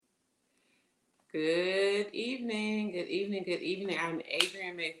Good evening, good evening, good evening. I'm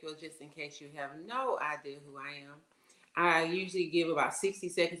Adrienne Mayfield, just in case you have no idea who I am. I usually give about 60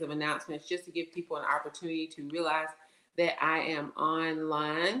 seconds of announcements just to give people an opportunity to realize that I am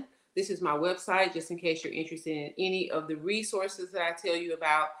online. This is my website, just in case you're interested in any of the resources that I tell you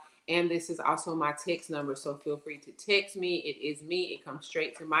about. And this is also my text number, so feel free to text me. It is me, it comes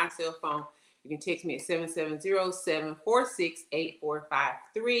straight to my cell phone. You can text me at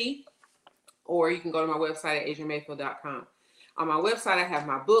 770-746-8453. Or you can go to my website at adrienmayfield.com. On my website, I have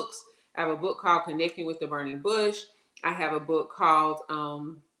my books. I have a book called Connecting with the Burning Bush. I have a book called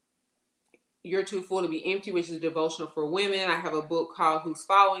You're Too Full to Be Empty, which is a devotional for women. I have a book called Who's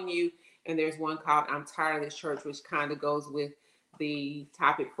Following You? And there's one called I'm Tired of This Church, which kind of goes with the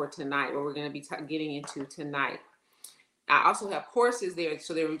topic for tonight, what we're going to be getting into tonight. I also have courses there.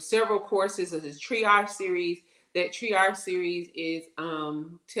 So there are several courses of this triage series. That triage series is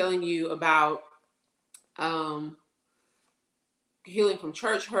telling you about healing from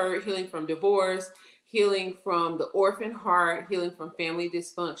church hurt, healing from divorce, healing from the orphan heart, healing from family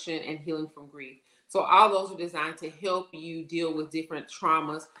dysfunction, and healing from grief. So all those are designed to help you deal with different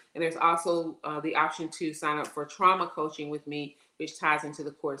traumas. And there's also the option to sign up for trauma coaching with me, which ties into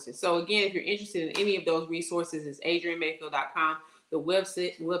the courses. So again, if you're interested in any of those resources, it's adrienmayfield.com. The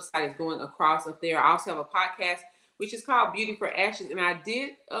website is going across up there. I also have a podcast, which is called Beauty for Ashes. And I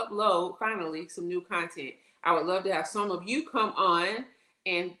did upload, finally, some new content. I would love to have some of you come on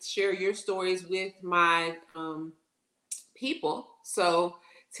and share your stories with my people. So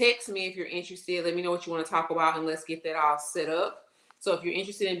text me if you're interested. Let me know what you want to talk about, and let's get that all set up. So if you're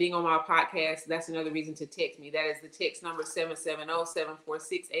interested in being on my podcast, that's another reason to text me. That is the text number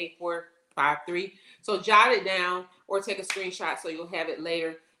 770-746-8453. So jot it down or take a screenshot so you'll have it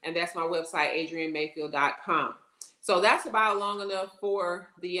later. And that's my website, adrienmayfield.com. So that's about long enough for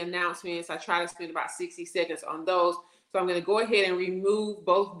the announcements. I try to spend about 60 seconds on those. So I'm going to go ahead and remove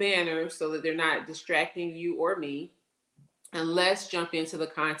both banners so that they're not distracting you or me. And let's jump into the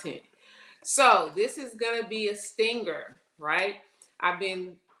content. So this is going to be a stinger, right? I've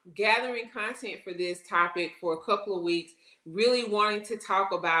been gathering content for this topic for a couple of weeks, really wanting to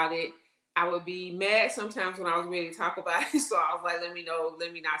talk about it. I would be mad sometimes when I was ready to talk about it. So I was like, let me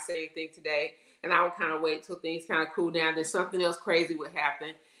not say anything today. And I would kind of wait till things kind of cool down. Then something else crazy would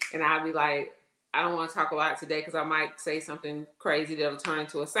happen. And I'd be like, I don't want to talk about it today because I might say something crazy that'll turn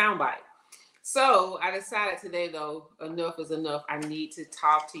into a soundbite. So I decided today, though, enough is enough. I need to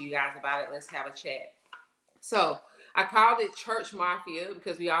talk to you guys about it. Let's have a chat. So I called it Church Mafia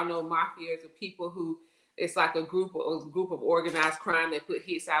because we all know mafia is the people who, it's like a group of organized crime that put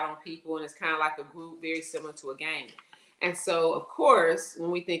hits out on people. And it's kind of like a group very similar to a gang. And so, of course,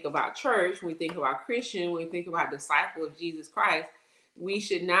 when we think about church, when we think about Christian, when we think about disciple of Jesus Christ, we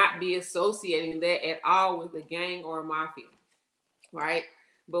should not be associating that at all with a gang or a mafia, right?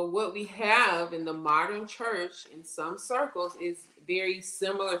 But what we have in the modern church in some circles is very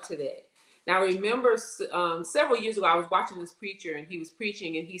similar to that. Now, remember several years ago, I was watching this preacher and he was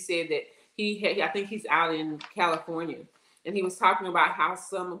preaching and he said that I think he's out in California, and he was talking about how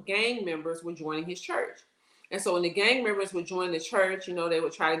some gang members were joining his church. And so when the gang members would join the church, they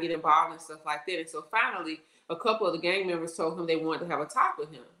would try to get involved and stuff like that. And so finally, a couple of the gang members told him they wanted to have a talk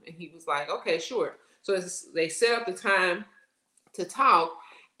with him. And he was like, okay, sure. So they set up the time to talk.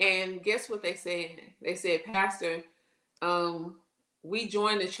 And guess what they said? They said, Pastor, we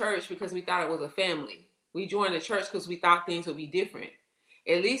joined the church because we thought it was a family. We joined the church because we thought things would be different.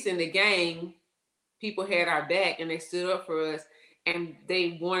 At least in the gang, people had our back and they stood up for us and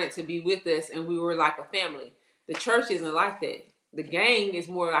they wanted to be with us and we were like a family. The church isn't like that. The gang is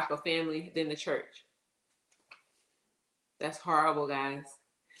more like a family than the church. That's horrible, guys.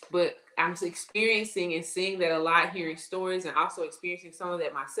 But I'm experiencing and seeing that a lot, hearing stories, and also experiencing some of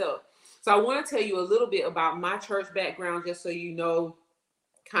that myself. So I want to tell you a little bit about my church background, just so you know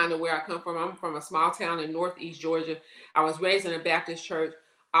kind of where I come from. I'm from a small town in Northeast Georgia. I was raised in a Baptist church.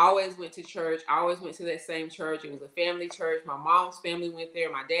 I always went to church. I always went to that same church. It was a family church. My mom's family went there.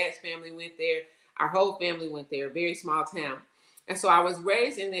 My dad's family went there. Our whole family went there. Very small town. And so I was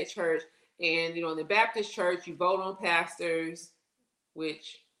raised in that church. And, in the Baptist church, you vote on pastors,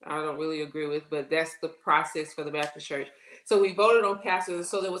 which I don't really agree with, but that's the process for the Baptist church. So we voted on pastors.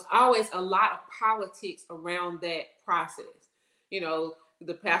 So there was always a lot of politics around that process.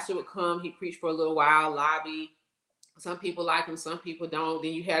 The pastor would come, he'd preach for a little while, lobby. Some people like him, some people don't.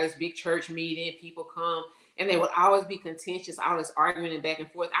 Then you had this big church meeting, people come, and they would always be contentious, all this arguing and back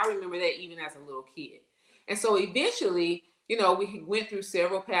and forth. I remember that even as a little kid. And so eventually, we went through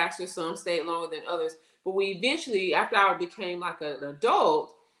several pastors, some stayed longer than others. But we eventually, after I became like an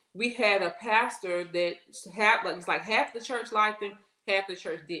adult, we had a pastor that it's like half the church liked him, half the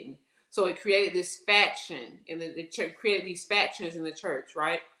church didn't. So it created this faction, and the church created these factions in the church,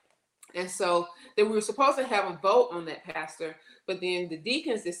 right? And so then we were supposed to have a vote on that pastor, but then the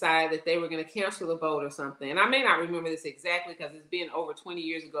deacons decided that they were going to cancel the vote or something. And I may not remember this exactly because it's been over 20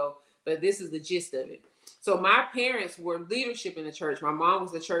 years ago, but this is the gist of it. So my parents were leadership in the church. My mom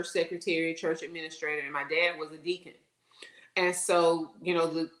was the church secretary, church administrator, and my dad was a deacon. And so, you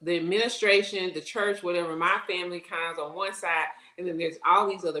know, the administration, the church, whatever, my family kind of on one side, and then there's all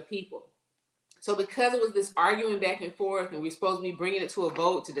these other people. So because it was this arguing back and forth, and we're supposed to be bringing it to a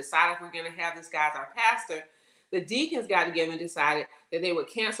vote to decide if we're going to have this guy as our pastor, the deacons got together and decided that they would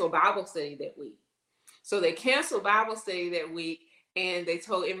cancel Bible study that week. So they canceled Bible study that week, and they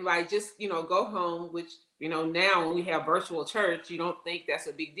told everybody, just, you know, go home, which, you know, now when we have virtual church, you don't think that's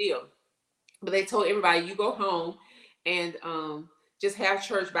a big deal. But they told everybody, you go home and just have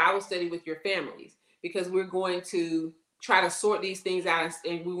church Bible study with your families, because we're going to try to sort these things out,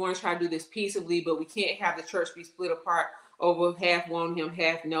 and we want to try to do this peaceably, but we can't have the church be split apart over half want him,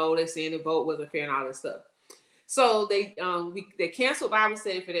 half no. They're saying the vote wasn't fair and all this stuff. So they canceled Bible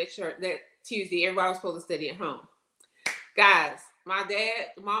study for that church that Tuesday. Everybody was supposed to study at home. Guys, mom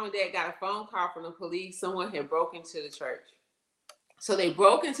and dad got a phone call from the police. Someone had broken into the church. So they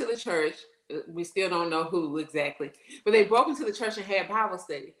broke into the church. We still don't know who exactly, but they broke into the church and had Bible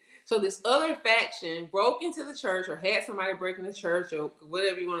study. So this other faction broke into the church, or had somebody break into the church, or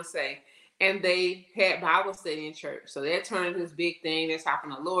whatever you want to say, and they had Bible study in church. So that turned into this big thing. They're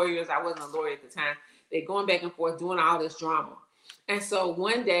talking to lawyers. I wasn't a lawyer at the time. They're going back and forth doing all this drama. And so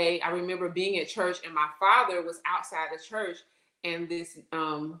one day I remember being at church, and my father was outside the church, and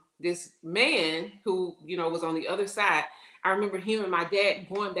this man who, you know, was on the other side, I remember him and my dad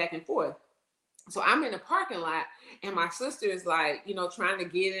going back and forth. So I'm in the parking lot, and my sister is like, you know, trying to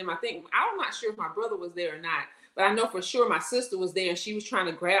get him. I'm not sure if my brother was there or not, but I know for sure my sister was there, and she was trying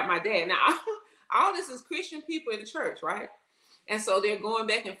to grab my dad. Now, all this is Christian people in the church, right? And so they're going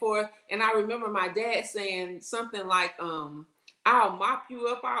back and forth. And I remember my dad saying something like, I'll mop you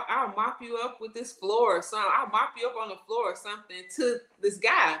up. I'll mop you up with this floor or something. I'll mop you up on the floor or something to this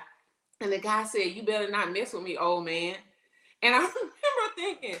guy. And the guy said, you better not mess with me, old man. And I remember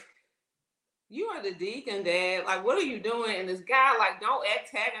thinking, you are the deacon, Dad. Like, what are you doing? And this guy, like, don't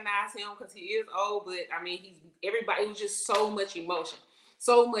antagonize him because he is old. But I mean, it was just so much emotion,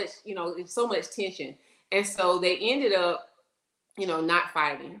 so much, you know, so much tension. And so they ended up, you know, not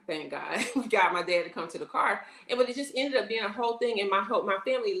fighting. Thank God. We got my dad to come to the car, but it just ended up being a whole thing. And my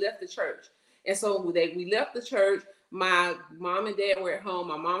family left the church, and so we left the church. My mom and dad were at home.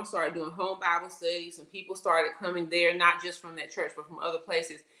 My mom started doing home Bible studies, and people started coming there, not just from that church, but from other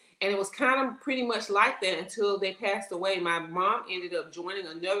places. And it was kind of pretty much like that until they passed away. My mom ended up joining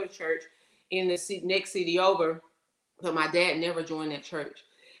another church in the next city over, but my dad never joined that church.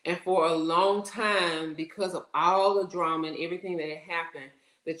 And for a long time, because of all the drama and everything that had happened,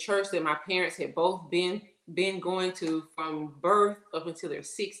 the church that my parents had both been going to from birth up until their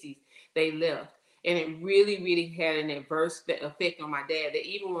 60s, they left. And it really, really had an adverse effect on my dad, that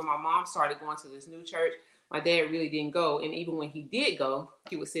even when my mom started going to this new church, my dad really didn't go. And even when he did go,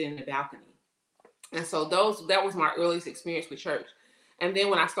 he would sit in the balcony. And so that was my earliest experience with church. And then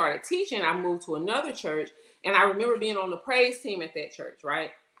when I started teaching, I moved to another church. And I remember being on the praise team at that church,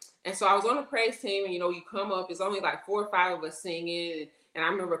 right? And so I was on the praise team, and, you know, you come up, it's only like 4 or 5 of us singing. And I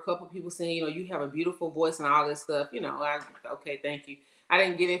remember a couple of people saying, you know, you have a beautiful voice and all this stuff. You know, okay, thank you. I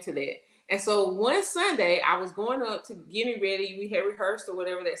didn't get into that. And so one Sunday, I was going up to get me ready. We had rehearsed or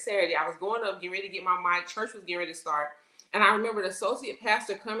whatever that Saturday. I was going up, getting ready to get my mic. Church was getting ready to start. And I remember the associate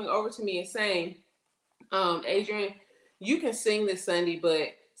pastor coming over to me and saying, Adrian, you can sing this Sunday, but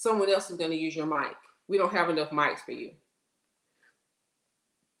someone else is going to use your mic. We don't have enough mics for you.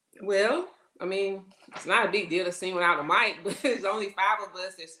 Well, I mean, it's not a big deal to sing without a mic, but there's only 5 of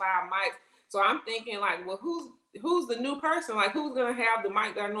us. There's 5 mics. So I'm thinking, like, well, who's the new person? Like, who's going to have the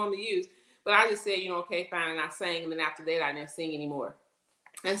mic that I normally use? But I just said, you know, okay, fine. And I sang. And then after that, I didn't sing anymore.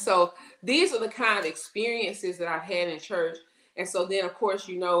 And so these are the kind of experiences that I've had in church. And so then, of course,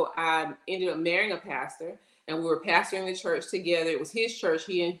 you know, I ended up marrying a pastor, and we were pastoring the church together. It was his church.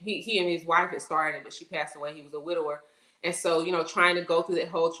 He and his wife had started, but she passed away. He was a widower. And so, you know, trying to go through that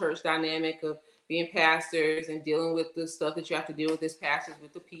whole church dynamic of being pastors and dealing with the stuff that you have to deal with as pastors,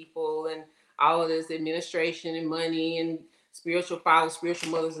 with the people and all of this administration and money and spiritual fathers,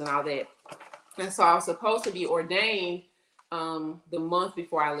 spiritual mothers, and all that. And so I was supposed to be ordained the month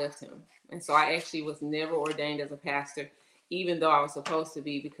before I left him. And so I actually was never ordained as a pastor, even though I was supposed to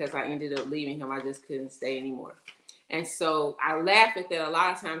be, because I ended up leaving him. I just couldn't stay anymore. And so I laugh at that a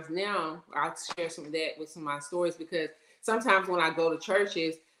lot of times now. I'll share some of that with some of my stories, because sometimes when I go to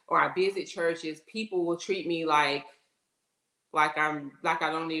churches or I visit churches, people will treat me like I'm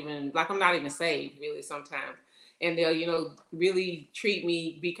not even saved really sometimes. And they'll, really treat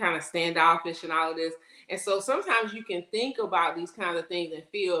me, be kind of standoffish and all of this. And so sometimes you can think about these kinds of things and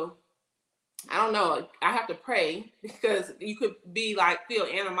feel, I don't know, I have to pray, because you could be like, feel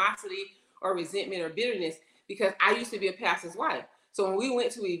animosity or resentment or bitterness, because I used to be a pastor's wife. So when we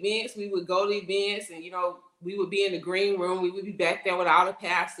went to events, we would go to events and, we would be in the green room. We would be back there with all the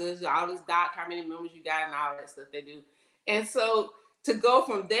pastors, all this doc, how many members you got and all that stuff they do. And so to go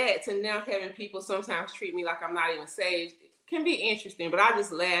from that to now having people sometimes treat me like I'm not even saved can be interesting. But I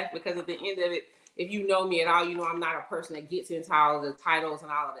just laugh, because at the end of it, if you know me at all, I'm not a person that gets into all the titles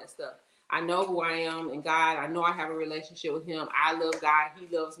and all of that stuff. I know who I am in God. I know I have a relationship with him. I love God.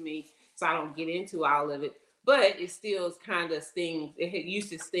 He loves me. So I don't get into all of it. But it still kind of stings. It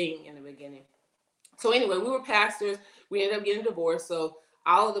used to sting in the beginning. So anyway, we were pastors. We ended up getting divorced. So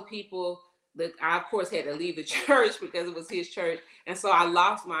all of the people that I, of course, had to leave the church because it was his church. And so I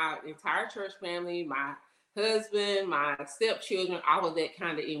lost my entire church family, my husband, my stepchildren, all of that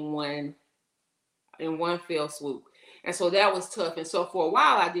kind of in one fell swoop. And so that was tough. And so for a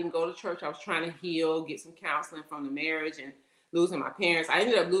while, I didn't go to church. I was trying to heal, get some counseling from the marriage and losing my parents. I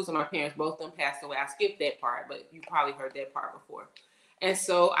ended up losing my parents. Both of them passed away. I skipped that part, but you probably heard that part before. And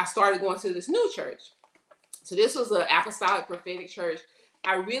so I started going to this new church. So this was an apostolic prophetic church.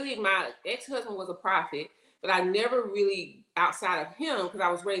 My ex-husband was a prophet, but I never really, outside of him, because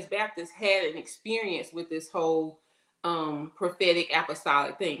I was raised Baptist, had an experience with this whole prophetic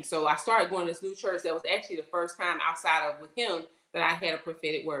apostolic thing. So I started going to this new church. That was actually the first time outside of with him that I had a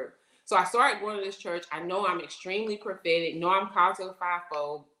prophetic word. So I started going to this church. I know I'm extremely prophetic, know I'm called to the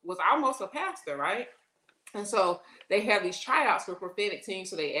fivefold, was almost a pastor, right? And so they have these tryouts for prophetic teams.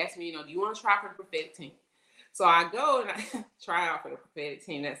 So they asked me, do you want to try for the prophetic team? So I go and I try out for the prophetic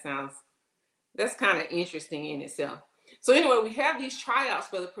team. That's kind of interesting in itself. So anyway, we have these tryouts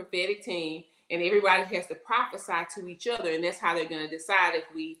for the prophetic team, and everybody has to prophesy to each other, and that's how they're going to decide if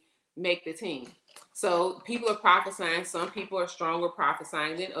we make the team. So people are prophesying. Some people are stronger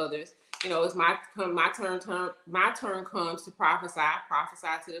prophesying than others. It's my turn comes to prophesy. I prophesy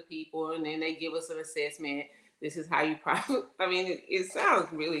to the people, and then they give us an assessment. This is how you prophesy. I mean, it sounds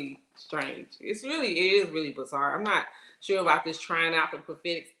really strange. It is really bizarre. I'm not sure about this trying out the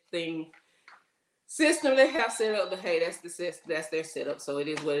prophetic thing system they have set up, but hey, that's their setup, so it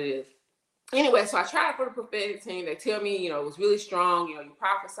is what it is. Anyway, so I tried for the prophetic team. They tell me, it was really strong. You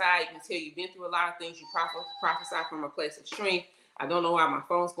prophesy. You can tell you've been through a lot of things. You prophesy from a place of strength. I don't know why my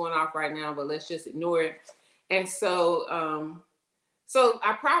phone's going off right now, but let's just ignore it. And so, I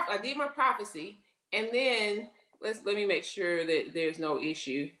did my prophecy, and then let me make sure that there's no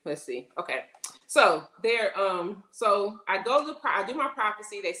issue. Let's see. Okay. So so I do my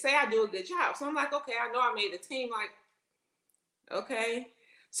prophecy. They say I do a good job. So I'm like, okay, I know I made the team. Like, okay.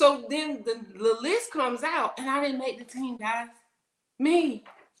 So then the list comes out, and I didn't make the team, guys. Me.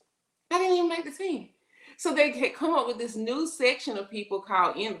 I didn't even make the team. So they had come up with this new section of people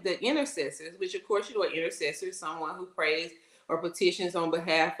called the intercessors, which of course, an intercessor is someone who prays or petitions on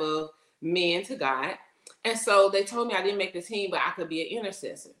behalf of men to God. And so they told me I didn't make the team, but I could be an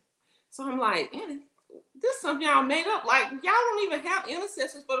intercessor. So I'm like, this is something y'all made up. Like, y'all don't even have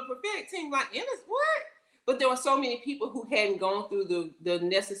intercessors for the prophetic team. Like, what? But there were so many people who hadn't gone through the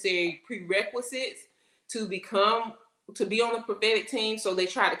necessary prerequisites to be on the prophetic team. So they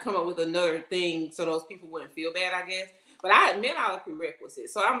tried to come up with another thing so those people wouldn't feel bad, I guess. But I had met all the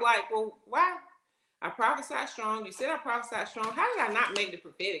prerequisites. So I'm like, well, why? I prophesied strong. You said I prophesied strong. How did I not make the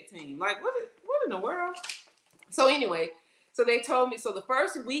prophetic team? Like, what in the world? So anyway, so they told me, so the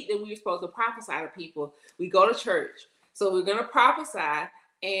first week that we were supposed to prophesy to people, we go to church. So we're going to prophesy.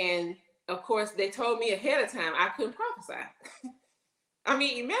 And of course, they told me ahead of time I couldn't prophesy. I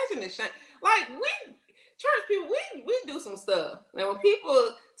mean, imagine the shame. Like, church people, we do some stuff. And when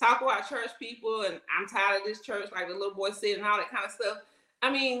people talk about church people and I'm tired of this church, like the little boy said and all that kind of stuff,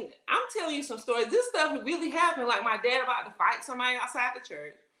 I mean, I'm telling you some stories. This stuff really happened. Like my dad about to fight somebody outside the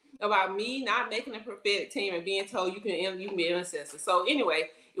church about me not making a prophetic team and being told you can be an intercessor. So anyway,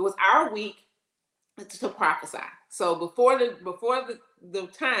 it was our week to prophesy. So before the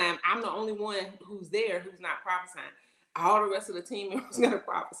time, I'm the only one who's there who's not prophesying. All the rest of the team members going to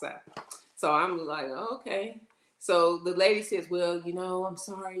prophesy. So I'm like, okay. So the lady says, well, I'm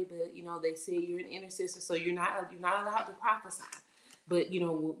sorry, but they say you're an intercessor, so you're not allowed to prophesy. But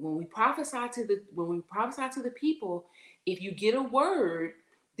when we prophesy to the people, if you get a word,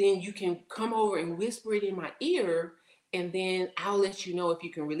 then you can come over and whisper it in my ear, and then I'll let you know if you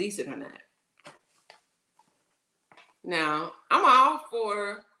can release it or not. Now, I'm all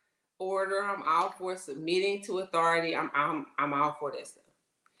for order. I'm all for submitting to authority. I'm all for that stuff.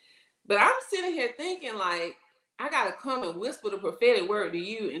 But I'm sitting here thinking, like, I gotta come and whisper the prophetic word to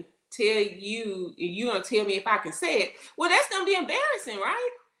you and tell you, and you gonna tell me if I can say it. Well, that's gonna be embarrassing, right?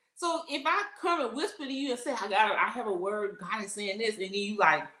 So if I come and whisper to you and say, I have a word, God is saying this, and then you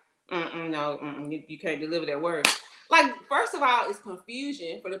like, no, you can't deliver that word. Like, first of all, it's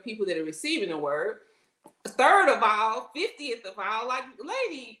confusion for the people that are receiving the word. Third of all, 50th of all, like,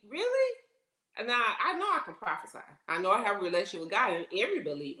 lady, really? And now I know I can prophesy. I know I have a relationship with God, and every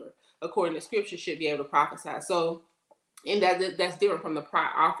believer, according to scripture, should be able to prophesy. So, and that's different from the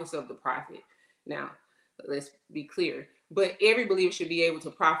office of the prophet. Now, let's be clear. But every believer should be able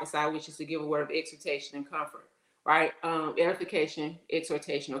to prophesy, which is to give a word of exhortation and comfort, right? Edification,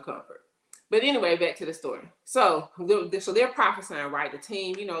 exhortation, or comfort. But anyway, back to the story. So they're prophesying, right? The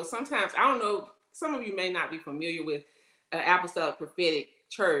team, sometimes, I don't know, some of you may not be familiar with apostolic prophetic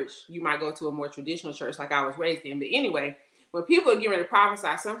church. You might go to a more traditional church like I was raised in. But anyway, when people are getting ready to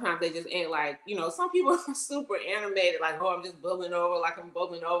prophesy, sometimes they just act like, some people are super animated, like, oh, I'm just bubbling over, like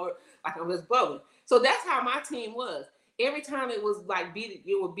I'm just bubbling. So that's how my team was. Every time it was like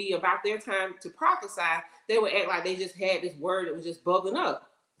it would be about their time to prophesy, they would act like they just had this word that was just bubbling up.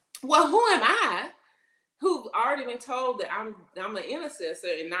 Well, who am I, who've already been told that I'm an intercessor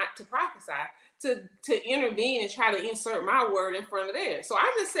and not to prophesy, to intervene and try to insert my word in front of theirs? So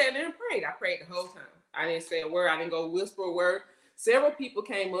I just sat there and prayed. I prayed the whole time. I didn't say a word. I didn't go whisper a word. Several people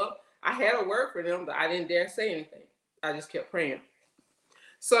came up. I had a word for them, but I didn't dare say anything. I just kept praying.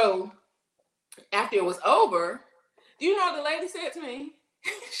 So after it was over, do you know what the lady said to me?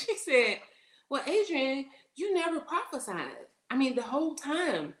 She said, well, Adrian, you never prophesied. I mean, the whole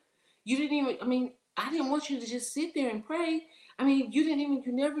time. You didn't even, I didn't want you to just sit there and pray.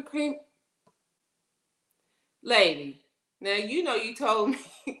 You never came. Lady, now, you told me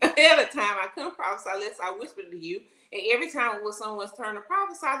ahead of time I couldn't prophesy unless I whispered to you. And every time it was someone's turn to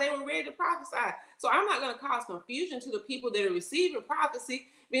prophesy, they were ready to prophesy. So I'm not going to cause confusion to the people that are receiving prophecy,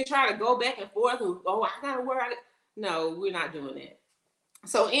 then try to go back and forth. And, I got a word. No, we're not doing that.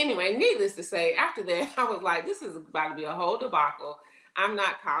 So anyway, needless to say, after that, I was like, this is about to be a whole debacle. I'm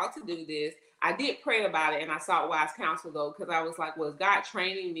not called to do this. I did pray about it, and I sought wise counsel, though, because I was like, well, is God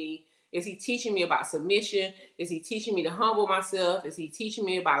training me? Is he teaching me about submission? Is he teaching me to humble myself? Is he teaching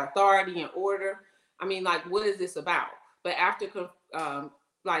me about authority and order? What is this about? But after kind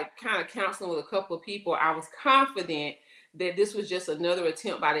of counseling with a couple of people, I was confident that this was just another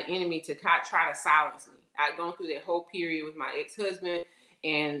attempt by the enemy to try to silence me. I'd gone through that whole period with my ex-husband,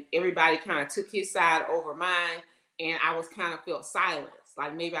 and everybody kind of took his side over mine, and I was kind of felt silenced.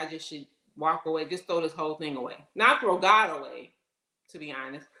 Like maybe I just should walk away, just throw this whole thing away. Not throw God away, to be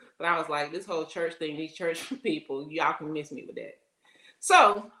honest. But I was like, this whole church thing, these church people, y'all can miss me with that.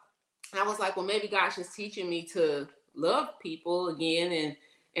 So I was like, well, maybe God's just teaching me to love people again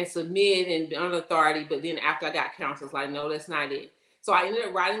and submit and be under authority. But then after I got counsel, it's like, no, that's not it. So I ended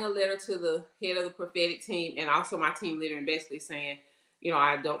up writing a letter to the head of the prophetic team and also my team leader, and basically saying,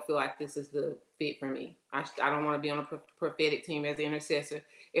 I don't feel like this is the fit for me. I don't want to be on a prophetic team as an intercessor.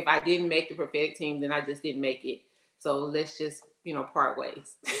 If I didn't make the prophetic team, then I just didn't make it. So let's just, part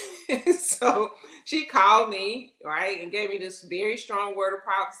ways. So she called me, right, and gave me this very strong word of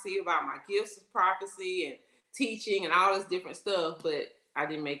prophecy about my gifts of prophecy and teaching and all this different stuff, but I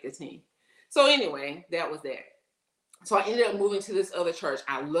didn't make the team. So anyway, that was that. So I ended up moving to this other church.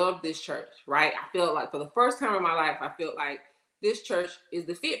 I love this church, right? I felt like for the first time in my life, I felt like this church is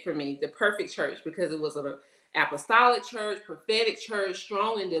the fit for me, the perfect church, because it was an apostolic church, prophetic church,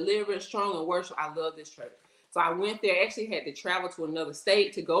 strong in deliverance, strong in worship. I love this church. So I went there, actually had to travel to another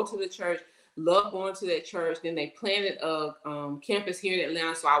state to go to the church, love going to that church. Then they planted a campus here in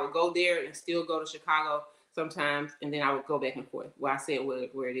Atlanta, so I would go there and still go to Chicago sometimes, and then I would go back and forth. Well, I said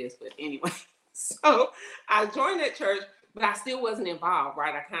where it is, but anyway. So I joined that church, but I still wasn't involved,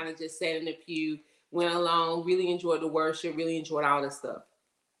 right? I kind of just sat in the pew, went along, really enjoyed the worship, really enjoyed all this stuff.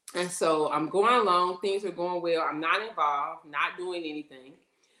 And so I'm going along, things are going well. I'm not involved, not doing anything,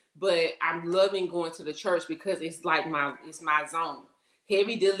 but I'm loving going to the church because it's like it's my zone.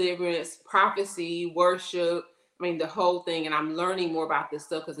 Heavy deliverance, prophecy, worship, the whole thing. And I'm learning more about this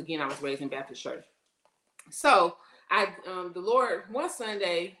stuff because, again, I was raised in Baptist church. So the Lord, one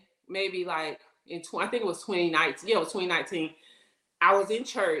Sunday, maybe like I think it was 2019. Yeah, it was 2019. I was in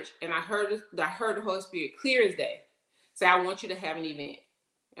church and I heard the Holy Spirit clear as day say, I want you to have an event.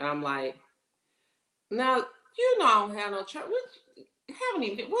 And I'm like, now, I don't have no church. Have an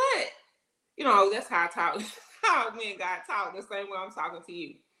event. What? That's how I talk. how me and God talk the same way I'm talking to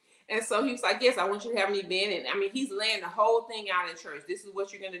you. And so he was like, yes, I want you to have an event. And I mean, he's laying the whole thing out in church. This is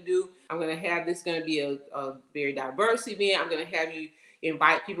what you're going to do. I'm going to have this going to be a very diverse event. I'm going to have you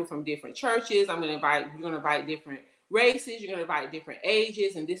invite people from different churches. You're going to invite different races. You're going to invite different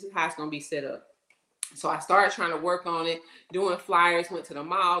ages. And this is how it's going to be set up. So I started trying to work on it, doing flyers, went to the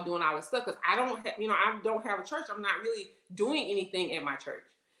mall, doing all this stuff. Because I don't have a church. I'm not really doing anything at my church.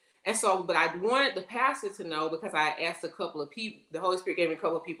 And so, but I wanted the pastor to know, because I asked a couple of people, the Holy Spirit gave me a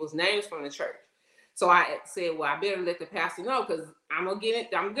couple of people's names from the church. So I said, well, I better let the pastor know, because I'm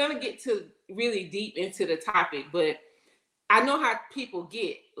going to get to really deep into the topic. But I know how people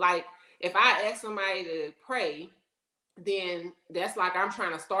get. Like, if I ask somebody to pray, then that's like I'm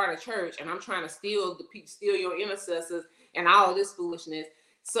trying to start a church and I'm trying to steal your intercessors and all of this foolishness.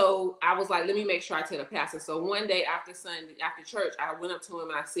 So I was like, let me make sure I tell the pastor. So one day after Sunday, after church, I went up to him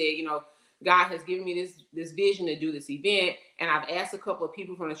and I said, God has given me this vision to do this event, and I've asked a couple of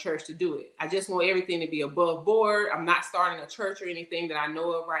people from the church to do it. I just want everything to be above board. I'm not starting a church or anything that I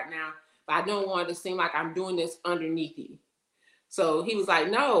know of right now, but I don't want it to seem like I'm doing this underneath you. So he was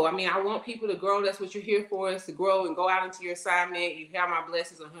like, no, I mean, I want people to grow. That's what you're here for, is to grow and go out into your assignment. You have my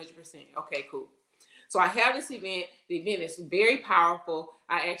blessings 100%. Okay, cool. So I have this event. The event is very powerful.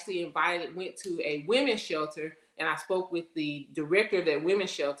 I actually went to a women's shelter, and I spoke with the director of that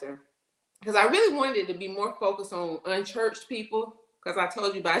women's shelter, because I really wanted it to be more focused on unchurched people. Because I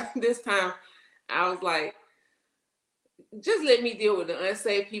told you by this time, I was like, just let me deal with the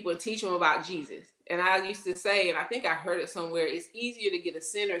unsaved people and teach them about Jesus. And I used to say, and I think I heard it somewhere, it's easier to get a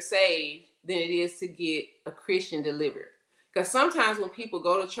sinner saved than it is to get a Christian delivered. Because sometimes when people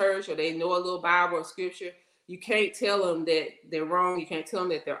go to church or they know a little Bible or scripture, you can't tell them that they're wrong. You can't tell them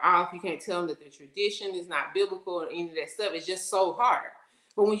that they're off. You can't tell them that their tradition is not biblical or any of that stuff. It's just so hard.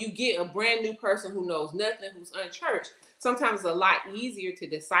 But when you get a brand new person who knows nothing, who's unchurched, sometimes it's a lot easier to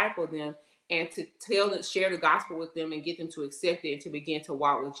disciple them and to share the gospel with them and get them to accept it and to begin to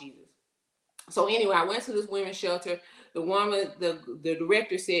walk with Jesus. So anyway, I went to this women's shelter. The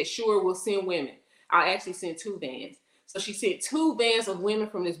director said, sure, we'll send women. I'll actually send 2 vans. So she sent 2 vans of women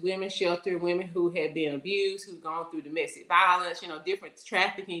from this women's shelter, women who had been abused, who've gone through domestic violence, different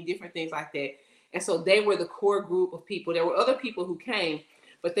trafficking, different things like that. And so they were the core group of people. There were other people who came,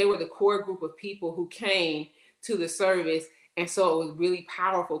 but they were the core group of people who came to the service. And so it was really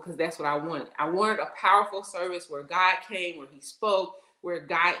powerful, because that's what I wanted. I wanted a powerful service where God came, where he spoke, where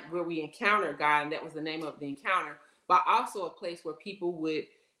we encountered God, and that was the name of the encounter, but also a place where people would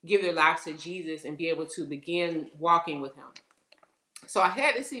give their lives to Jesus and be able to begin walking with him. So I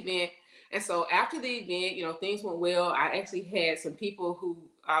had this event. And so after the event, things went well. I actually had some people who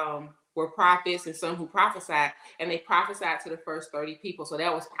were prophets and some who prophesied, and they prophesied to the first 30 people. So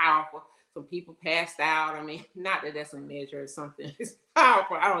that was powerful. Some people passed out. I mean, not that that's a measure or something. It's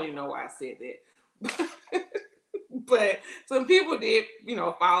powerful. I don't even know why I said that. But some people did,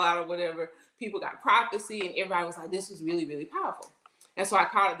 fall out or whatever. People got prophecy, and everybody was like, this was really, really powerful. And so I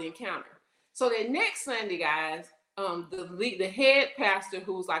called it the encounter. So that next Sunday, guys, the head pastor,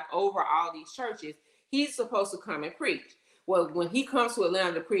 who's like over all these churches, he's supposed to come and preach. Well, when he comes to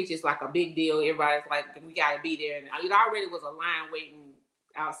Atlanta to preach, it's like a big deal. Everybody's like, we got to be there. And it already was a line waiting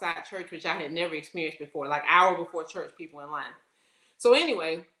outside church, which I had never experienced before, like hour before church, people in line. So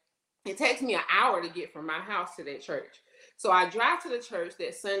anyway, it takes me an hour to get from my house to that church. So I drive to the church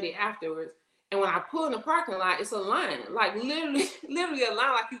that Sunday afterwards. And when I pull in the parking lot, it's a line, like literally a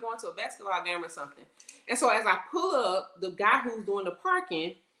line, like you're going to a basketball game or something. And so as I pull up, the guy who's doing the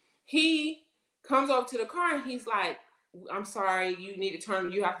parking, he comes over to the car and he's like, I'm sorry,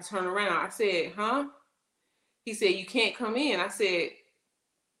 you have to turn around. I said, huh? He said, you can't come in. I said,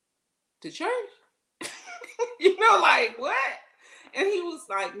 to church? Like what? And he was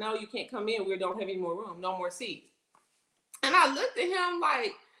like, no, you can't come in. We don't have any more room, no more seats. And I looked at him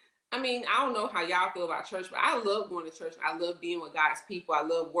like, I mean, I don't know how y'all feel about church, but I love going to church. I love being with God's people. I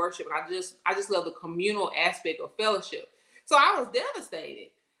love worship. I just love the communal aspect of fellowship. So I was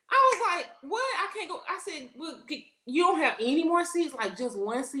devastated. I was like, what? I can't go. I said, well, you don't have any more seats? Like just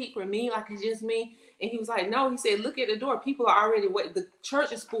one seat for me? Like it's just me? And he was like, no. He said, look at the door. People are already waiting. The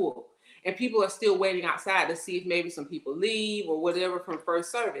church is full. And people are still waiting outside to see if maybe some people leave or whatever from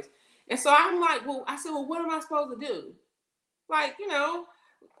first service. And so I'm like, well, what am I supposed to do? Like,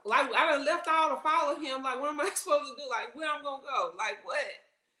 like I done left all to follow him. Like, what am I supposed to do? Like, where I'm going to go? Like, what?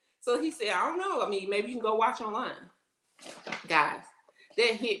 So he said, I don't know. I mean, maybe you can go watch online. Guys,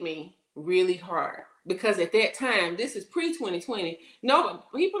 that hit me really hard. Because at that time, this is pre-2020. No,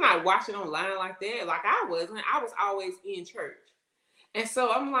 people not watching online like that. Like I wasn't. I was always in church. And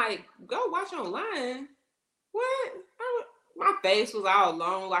so I'm like, go watch online. what? My face was all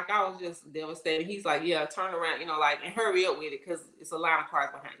long, like I was just devastated. He's like, yeah, turn around, like, and hurry up with it because it's a lot of cars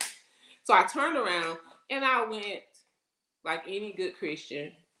behind you. So I turned around and I went, like any good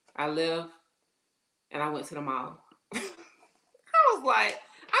Christian, I left and I went to the mall. I was like,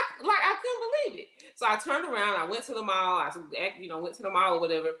 I couldn't believe it. So I turned around, I went to the mall, I went to the mall or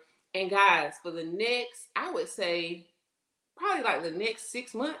whatever. And guys, for the next, I would say, probably like the next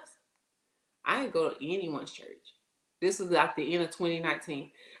 6 months, I didn't go to anyone's church. This was like the end of 2019.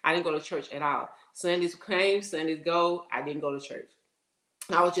 I didn't go to church at all. Sundays came, Sundays go. I didn't go to church.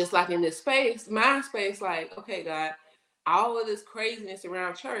 I was just like in this space, mind space, like, okay, God, all of this craziness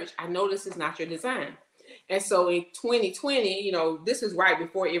around church, I know this is not your design. And so in 2020, this is right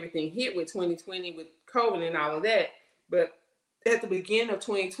before everything hit with 2020 with COVID and all of that. But at the beginning of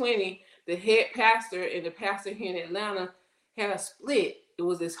 2020, the head pastor and the pastor here in Atlanta had a split. It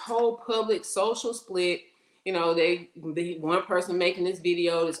was this whole public social split. They one person making this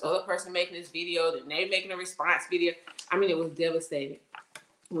video, this other person making this video, then they making a response video. I mean, it was devastating.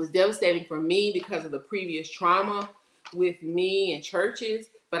 It was devastating for me because of the previous trauma with me and churches,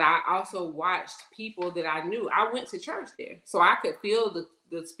 but I also watched people that I knew. I went to church there, so I could feel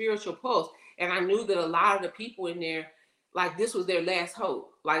the spiritual pulse, and I knew that a lot of the people in there, like, this was their last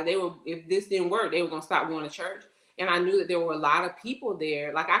hope. Like, if this didn't work, they were gonna stop going to church. And I knew that there were a lot of people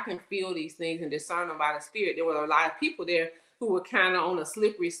there. Like, I can feel these things and discern them by the Spirit. There were a lot of people there who were kind of on a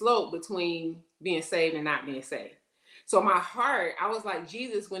slippery slope between being saved and not being saved. So my heart, I was like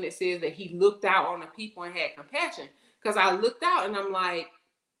Jesus when it says that he looked out on the people and had compassion. Because I looked out and I'm like,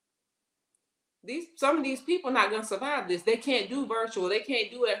 some of these people are not going to survive this. They can't do virtual. They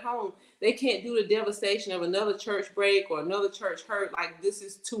can't do it at home. They can't do the devastation of another church break or another church hurt. Like, this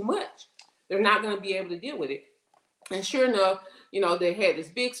is too much. They're not going to be able to deal with it. And sure enough, they had this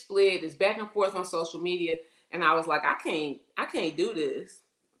big split, this back and forth on social media. And I was like, I can't do this.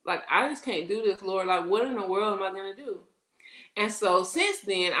 Like, I just can't do this, Lord. Like, what in the world am I going to do? And so since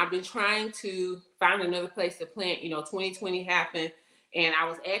then, I've been trying to find another place to plant. 2020 happened, and I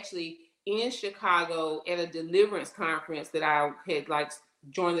was actually in Chicago at a deliverance conference that I had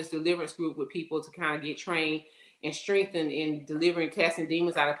joined this deliverance group with people to kind of get trained and strengthened in delivering, casting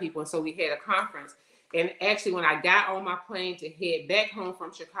demons out of people. And so we had a conference. And actually, when I got on my plane to head back home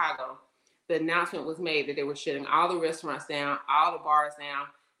from Chicago, the announcement was made that they were shutting all the restaurants down, all the bars down,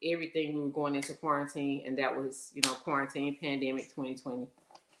 everything. We were going into quarantine, and that was, quarantine pandemic 2020.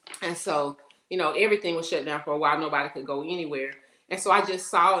 And so, everything was shut down for a while. Nobody could go anywhere. And so I just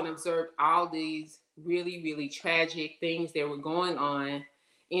saw and observed all these really, really tragic things that were going on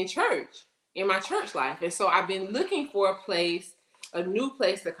in church, in my church life. And so I've been looking for a new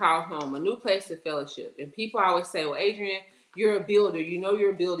place to call home, a new place to fellowship. And people always say, well, Adrienne, you're a builder. You're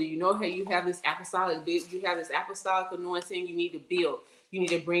a builder. How you have this apostolic anointing. You need to build. You need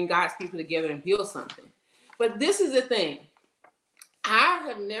to bring God's people together and build something. But this is the thing.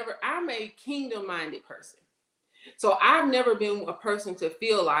 I'm a kingdom-minded person. So I've never been a person to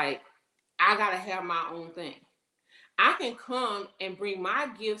feel like I got to have my own thing. I can come and bring my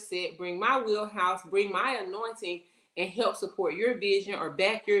gift set, bring my wheelhouse, bring my anointing, and help support your vision or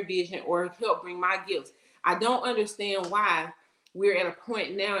back your vision or help bring my gifts. I don't understand why we're at a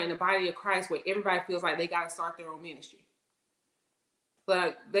point now in the body of Christ where everybody feels like they got to start their own ministry.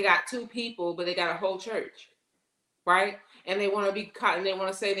 But they got 2 people, but they got a whole church, right? And they want to be caught, and they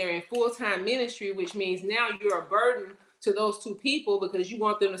want to say they're in full-time ministry, which means now you're a burden to those 2 people because you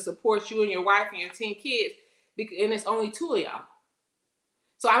want them to support you and your wife and your 10 kids, and it's only 2 of y'all.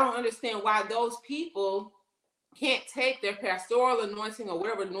 So I don't understand why those people can't take their pastoral anointing or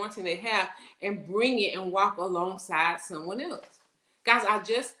whatever anointing they have and bring it and walk alongside someone else. Guys,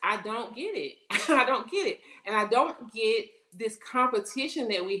 I don't get it. I don't get it. And I don't get this competition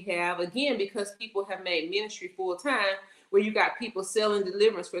that we have, again, because people have made ministry full time, where you got people selling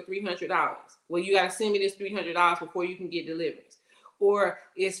deliverance for $300. Well, you got to send me this $300 before you can get deliverance. Or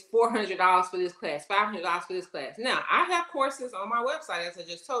it's $400 for this class, $500 for this class. Now, I have courses on my website, as I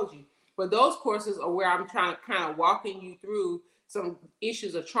just told you, but those courses are where I'm trying to kind of walking you through some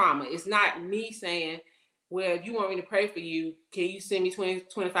issues of trauma. It's not me saying, well, if you want me to pray for you, can you send me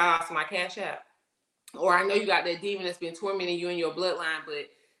 $25 to my Cash App? Or I know you got that demon that's been tormenting you in your bloodline, but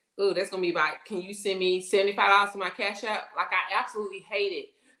that's going to be about, can you send me $75 to my Cash App? Like, I absolutely hate it.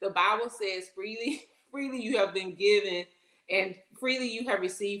 The Bible says freely you have been given, and freely you have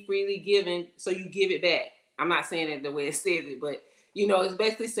received, freely given, so you give it back. I'm not saying it the way it says it, but it's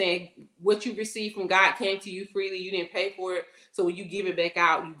basically saying what you received from God came to you freely. You didn't pay for it. So when you give it back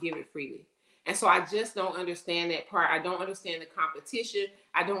out, you give it freely. And so I just don't understand that part. I don't understand the competition.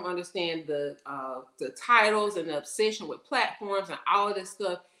 I don't understand the titles and the obsession with platforms and all of this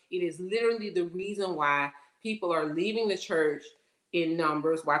stuff. It is literally the reason why people are leaving the church in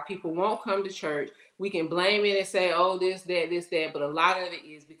numbers, why people won't come to church. We can blame it and say, oh, this, that, but a lot of it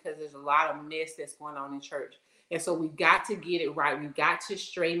is because there's a lot of mess that's going on in church. And so we've got to get it right. We've got to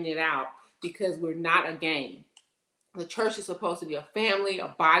straighten it out because we're not a game. The church is supposed to be a family, a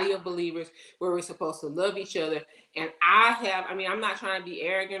body of believers where we're supposed to love each other. And I'm not trying to be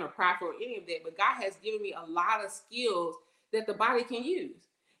arrogant or prideful or any of that, but God has given me a lot of skills that the body can use.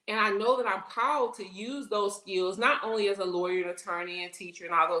 And I know that I'm called to use those skills, not only as a lawyer and attorney and teacher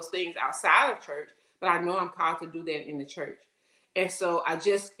and all those things outside of church, but I know I'm called to do that in the church. And so I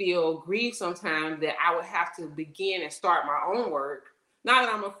just feel grieved sometimes that I would have to begin and start my own work. Not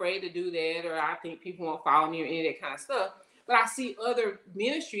that I'm afraid to do that, or I think people won't follow me or any of that kind of stuff, but I see other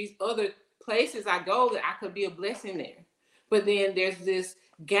ministries, other places I go that I could be a blessing there. But then there's this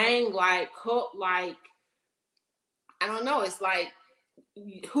gang-like, cult-like, I don't know, it's like,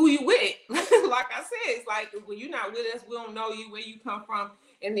 who you with? Like I said, it's like, when you're not with us, we don't know you, where you come from.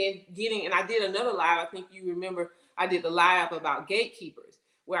 And then and I did another live, I think you remember, I did the live about gatekeepers,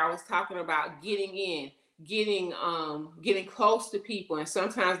 where I was talking about getting in, getting close to people. And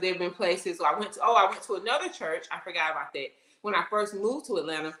sometimes there have been places, I went to another church. I forgot about that. When I first moved to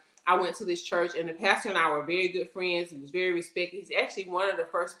Atlanta, I went to this church, and the pastor and I were very good friends. He was very respected. He's actually one of the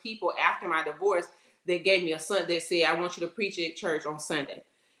first people after my divorce that gave me a son that said, I want you to preach at church on Sunday.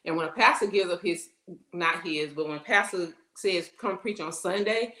 And when a pastor gives up when pastor says, come preach on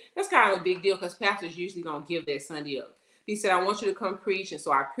Sunday, that's kind of a big deal because pastors usually don't give that Sunday up. He said, I want you to come preach. And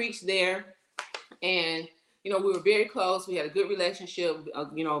so I preached there. And, we were very close. We had a good relationship,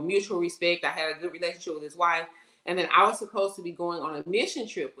 mutual respect. I had a good relationship with his wife. And then I was supposed to be going on a mission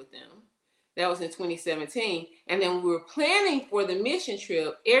trip with them. That was in 2017. And then we were planning for the mission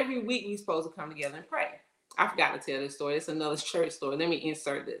trip. Every week we were supposed to come together and pray. I forgot to tell this story. It's another church story. Let me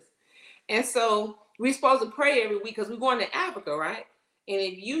insert this. And so we're supposed to pray every week because we're going to Africa, right? And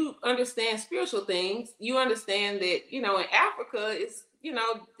if you understand spiritual things, you understand that, in Africa,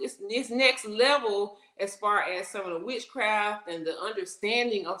 it's next level as far as some of the witchcraft and the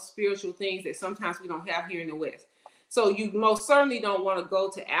understanding of spiritual things that sometimes we don't have here in the West. So you most certainly don't want to go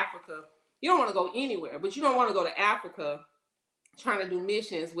to Africa. You don't want to go anywhere, but you don't want to go to Africa trying to do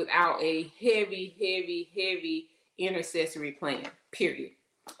missions without a heavy, heavy, heavy intercessory plan, period.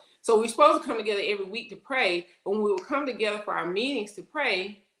 So we're supposed to come together every week to pray. But when we would come together for our meetings to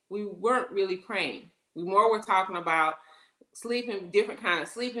pray, we weren't really praying. We more were talking about different kind of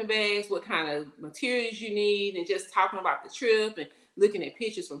sleeping bags, what kind of materials you need, and just talking about the trip and looking at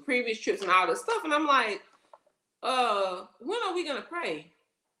pictures from previous trips and all this stuff. And I'm like, when are we going to pray?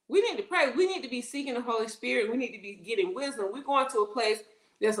 We need to pray. We need to be seeking the Holy Spirit. We need to be getting wisdom. We're going to a place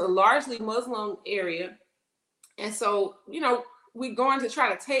that's a largely Muslim area. And so, we're going to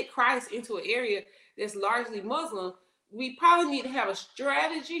try to take Christ into an area that's largely Muslim. We probably need to have a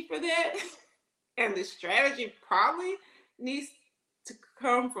strategy for that. And the strategy probably needs to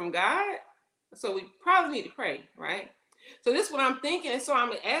come from God. So we probably need to pray, right? So this is what I'm thinking. And so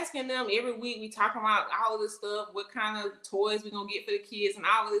I'm asking them every week, we talking about all of this stuff, what kind of toys we're going to get for the kids and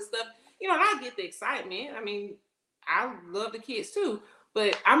all of this stuff. And I get the excitement. I mean, I love the kids too,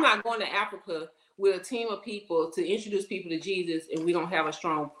 but I'm not going to Africa with a team of people to introduce people to Jesus and we don't have a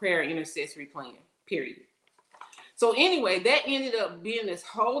strong prayer intercessory plan, period. So anyway, that ended up being this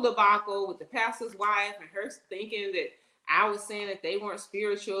whole debacle with the pastor's wife and her thinking that I was saying that they weren't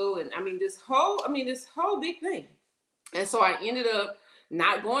spiritual. And this whole big thing. And so I ended up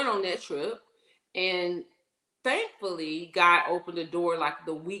not going on that trip. And thankfully, God opened the door like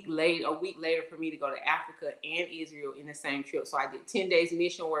a week later for me to go to Africa and Israel in the same trip. So I did 10 days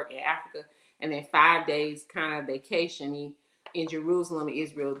mission work in Africa and then 5 days kind of vacationing in Jerusalem,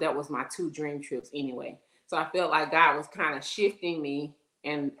 Israel. That was my 2 dream trips anyway. So I felt like God was kind of shifting me.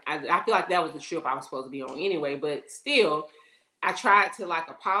 And I feel like that was the trip I was supposed to be on anyway. But still, I tried to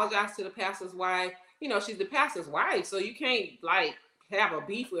apologize to the pastor's wife. She's the pastor's wife. So you can't have a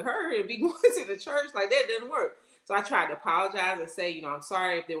beef with her and be going to the church. That doesn't work. So I tried to apologize and say, I'm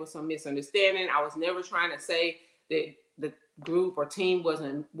sorry if there was some misunderstanding. I was never trying to say that the group or team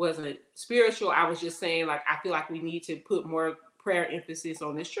wasn't spiritual. I was just saying I feel like we need to put more prayer emphasis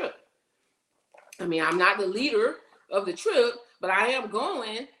on this trip. I'm not the leader of the trip, but I am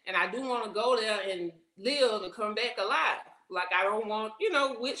going, and I do want to go there and live and come back alive. I don't want,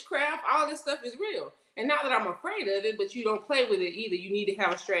 witchcraft, all this stuff is real. And not that I'm afraid of it, but you don't play with it either. You need to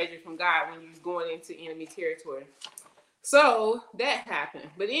have a strategy from God when you're going into enemy territory. So that happened.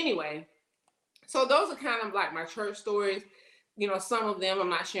 But anyway, So those are kind of like my church stories. Some of them, I'm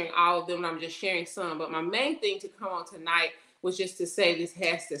not sharing all of them, I'm just sharing some. But my main thing to come on tonight was just to say this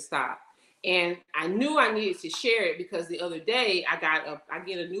has to stop. And I knew I needed to share it because the other day I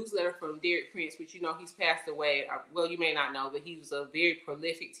get a newsletter from Derek Prince, which he's passed away. Well, you may not know, but he was a very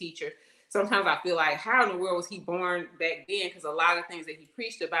prolific teacher. Sometimes I feel like, how in the world was he born back then? Because a lot of things that he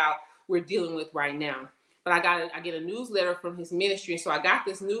preached about we're dealing with right now. But I get a newsletter from his ministry, so I got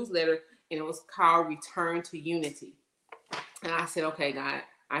this newsletter, and it was called Return to Unity. And I said, okay, God,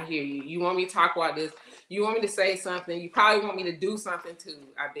 I hear you. You want me to talk about this? You want me to say something? You probably want me to do something too,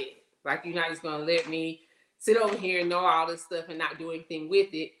 I bet. Like, you're not just going to let me sit over here and know all this stuff and not do anything with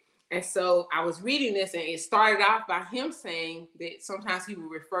it. And so I was reading this, and it started off by him saying that sometimes he would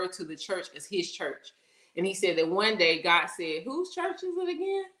refer to the church as his church. And he said that one day God said, whose church is it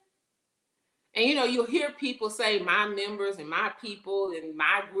again? And, you'll hear people say my members and my people and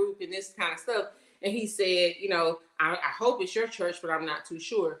my group and this kind of stuff. And he said, I hope it's your church, but I'm not too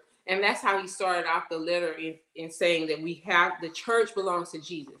sure. And that's how he started off the letter in saying that the church belongs to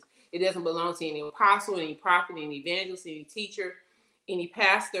Jesus. It doesn't belong to any apostle, any prophet, any evangelist, any teacher, any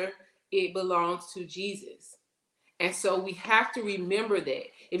pastor. It belongs to Jesus. And so we have to remember that.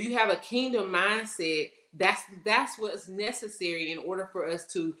 If you have a kingdom mindset, that's what's necessary in order for us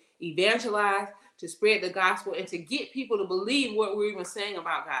to evangelize, to spread the gospel, and to get people to believe what we're even saying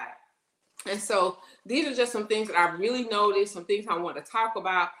about God. And so these are just some things that I've really noticed, some things I want to talk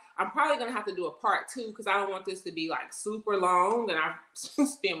about. I'm probably going to have to do a part 2 because I don't want this to be like super long, and I've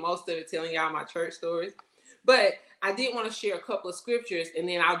spent most of it telling y'all my church stories. But I did want to share a couple of scriptures, and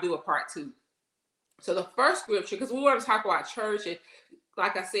then I'll do a part 2. So the first scripture, because we want to talk about church, and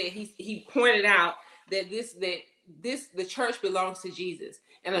like I said, he pointed out that the church belongs to Jesus.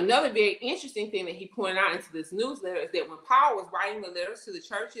 And another very interesting thing that he pointed out into this newsletter is that when Paul was writing the letters to the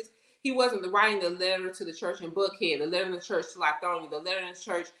churches, he wasn't writing the letter to the church in Buckhead, the letter to the church to Lithonia, the letter to the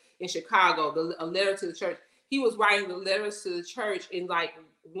church in Chicago, a letter to the church. He was writing the letters to the church in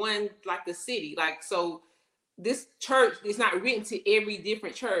the city. So this church is not written to every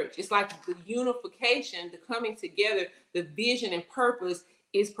different church. It's like the unification, the coming together, the vision and purpose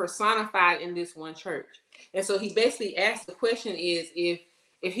is personified in this one church. And so he basically asked, the question is,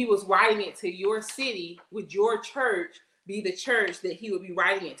 if he was writing it to your city, would your church be the church that he would be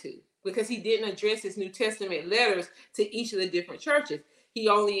writing it to? Because he didn't address his New Testament letters to each of the different churches.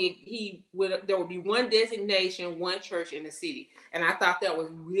 There would be one designation, one church in the city. And I thought that was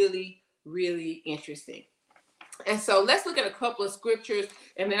really, really interesting. And so let's look at a couple of scriptures,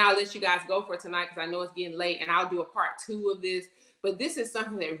 and then I'll let you guys go for tonight because I know it's getting late, and I'll do a part 2 of this. But this is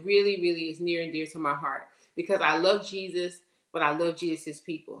something that really, really is near and dear to my heart because I love Jesus, but I love Jesus'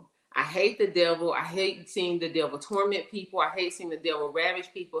 people. I hate the devil. I hate seeing the devil torment people. I hate seeing the devil ravage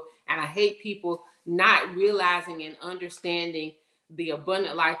people. And I hate people not realizing and understanding the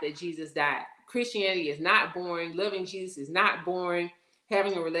abundant life that Jesus died. Christianity is not boring. Loving Jesus is not boring.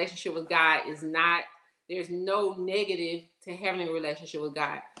 Having a relationship with God is not, there's no negative to having a relationship with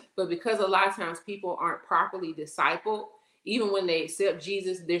God. But because a lot of times people aren't properly discipled, even when they accept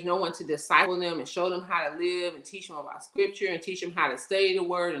Jesus, there's no one to disciple them and show them how to live and teach them about scripture and teach them how to study the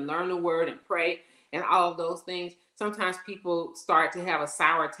word and learn the word and pray and all of those things. Sometimes people start to have a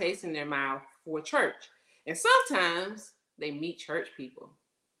sour taste in their mouth for church. And sometimes they meet church people.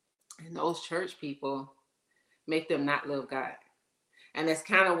 And those church people make them not love God. And that's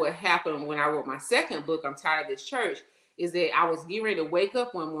kind of what happened when I wrote my second book, I'm Tired of This Church, is that I was getting ready to wake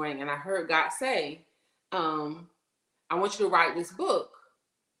up one morning and I heard God say, I want you to write this book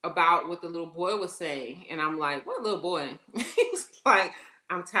about what the little boy was saying. And I'm like, what little boy? He's like,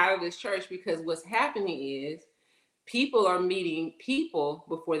 I'm tired of this church because what's happening is people are meeting people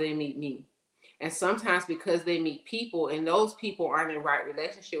before they meet me. And sometimes because they meet people and those people aren't in the right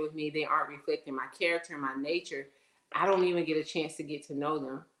relationship with me, they aren't reflecting my character and my nature, I don't even get a chance to get to know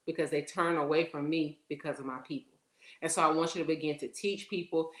them because they turn away from me because of my people. And so I want you to begin to teach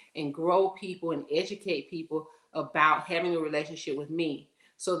people and grow people and educate people about having a relationship with me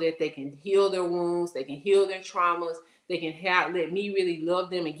so that they can heal their wounds, they can heal their traumas, they can let me really love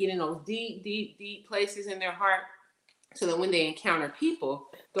them and get in those deep, deep, deep places in their heart so that when they encounter people,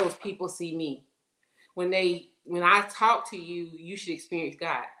 those people see me. When I talk to you, you should experience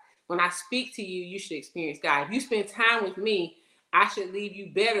God. When I speak to you, you should experience God. If you spend time with me, I should leave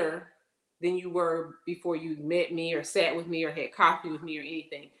you better than you were before you met me or sat with me or had coffee with me or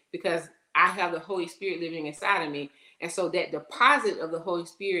anything, because I have the Holy Spirit living inside of me. And so that deposit of the Holy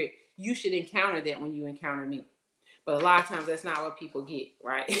Spirit, you should encounter that when you encounter me. But a lot of times that's not what people get,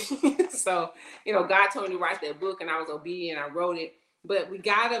 right? So, God told me to write that book and I was obedient. I wrote it. But we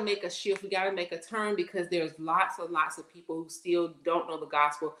got to make a shift. We got to make a turn, because there's lots and lots of people who still don't know the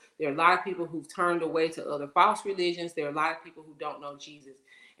gospel. There are a lot of people who've turned away to other false religions. There are a lot of people who don't know Jesus.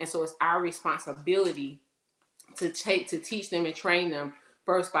 And so it's our responsibility to teach them and train them,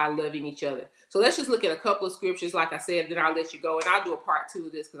 first by loving each other. So let's just look at a couple of scriptures. Like I said, then I'll let you go. And I'll do a part 2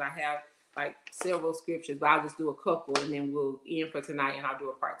 of this, because I have like several scriptures, but I'll just do a couple and then we'll end for tonight and I'll do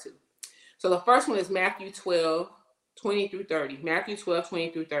a part 2. So the first one is Matthew 12, 20 through 30. Matthew 12,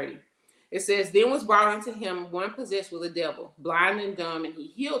 20 through 30. It says, then was brought unto him one possessed with a devil, blind and dumb, and he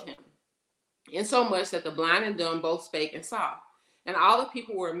healed him, insomuch that the blind and dumb both spake and saw. And all the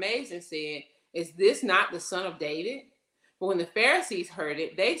people were amazed and said, is this not the son of David? But when the Pharisees heard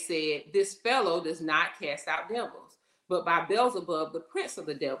it, they said, this fellow does not cast out devils, but by Beelzebub, the prince of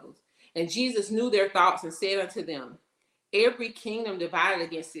the devils. And Jesus knew their thoughts and said unto them, every kingdom divided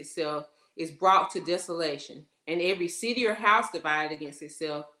against itself is brought to desolation, and every city or house divided against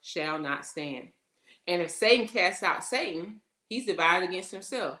itself shall not stand. And if Satan casts out Satan, he's divided against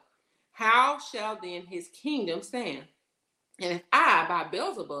himself. How shall then his kingdom stand? And if I, by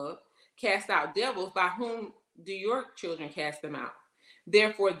Beelzebub, cast out devils, by whom do your children cast them out?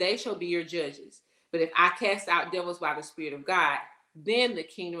 Therefore they shall be your judges. But if I cast out devils by the Spirit of God, then the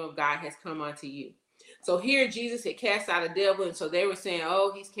kingdom of God has come unto you. So here Jesus had cast out a devil, and so they were saying,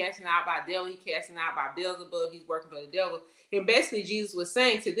 oh, he's casting out by devil, he's casting out by Beelzebub, he's working for the devil. And basically Jesus was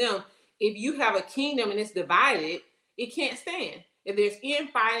saying to them, if you have a kingdom and it's divided, it can't stand. If there's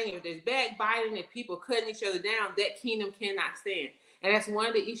infighting, if there's backbiting, if people cutting each other down, that kingdom cannot stand. And that's one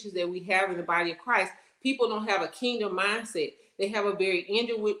of the issues that we have in the body of Christ. People don't have a kingdom mindset. They have a very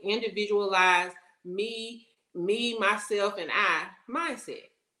individualized me, myself, and I mindset.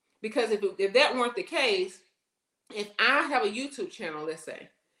 Because if that weren't the case, if I have a YouTube channel, let's say,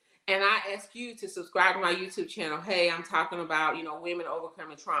 and I ask you to subscribe to my YouTube channel, hey, I'm talking about, women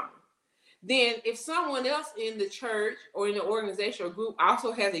overcoming trauma. Then if someone else in the church or in the organization or group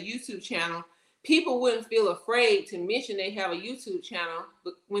also has a YouTube channel, people wouldn't feel afraid to mention they have a YouTube channel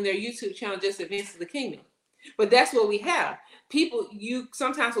when their YouTube channel just advances the kingdom. But that's what we have. People, you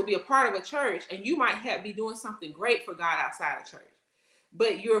sometimes will be a part of a church and you might be doing something great for God outside of church.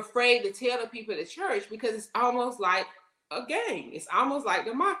 But you're afraid to tell the people at the church because it's almost like a gang. It's almost like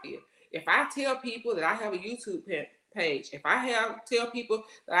the mafia. If I tell people that I have a YouTube page, if I tell people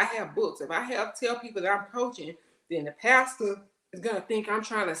that I have books, if I tell people that I'm coaching, then the pastor is going to think I'm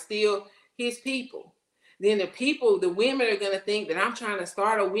trying to steal his people. Then the women are going to think that I'm trying to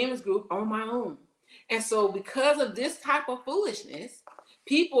start a women's group on my own. And so because of this type of foolishness,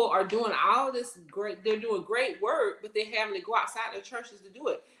 people are doing all this they're doing great work, but they're having to go outside their churches to do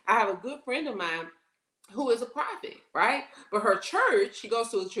it. I have a good friend of mine who is a prophet, right? But her church, she goes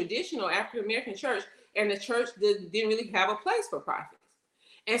to a traditional African-American church, and the church didn't really have a place for prophets.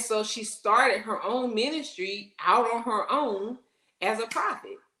 And so she started her own ministry out on her own as a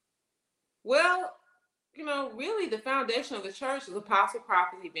prophet. Well, really the foundation of the church is apostle,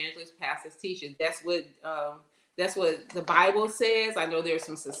 prophets, evangelists, pastors, teachers. That's what the Bible says. I know there's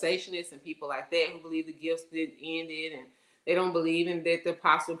some cessationists and people like that who believe the gifts did ended and they don't believe in that the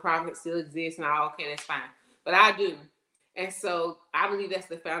apostle and prophet still exists. Now, okay, that's fine. But I do. And so I believe that's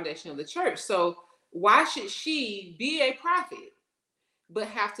the foundation of the church. So why should she be a prophet but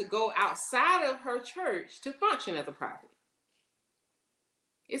have to go outside of her church to function as a prophet?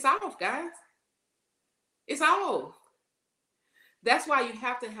 It's off, guys. It's off. That's why you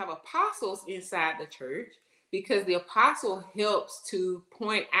have to have apostles inside the church, because the apostle helps to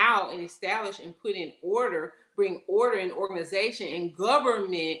point out and establish and put in order, bring order and organization and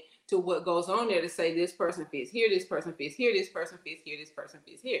government to what goes on there, to say this person fits here, this person fits here, this person fits here, this person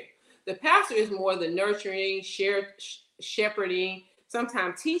fits here. The pastor is more the nurturing, shepherding,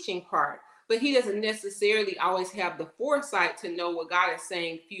 sometimes teaching part, but he doesn't necessarily always have the foresight to know what God is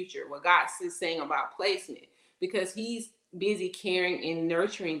saying future, what God is saying about placement, because he's busy caring and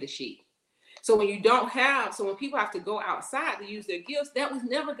nurturing the sheep. So when people have to go outside to use their gifts, that was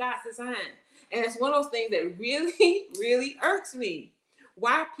never God's design. And it's one of those things that really, really irks me.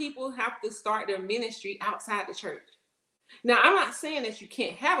 Why people have to start their ministry outside the church. Now, I'm not saying that you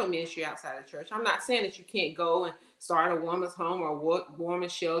can't have a ministry outside the church. I'm not saying that you can't go and start a woman's home or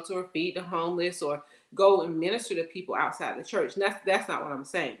woman's shelter or feed the homeless or go and minister to people outside the church. That's not what I'm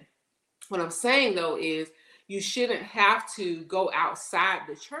saying. What I'm saying, though, is you shouldn't have to go outside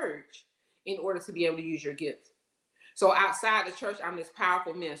the church in order to be able to use your gifts. So outside the church, I'm this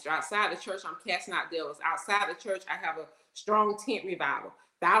powerful minister. Outside the church, I'm casting out devils. Outside the church, I have a strong tent revival.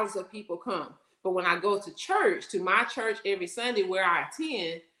 Thousands of people come. But when I go to church, to my church every Sunday where I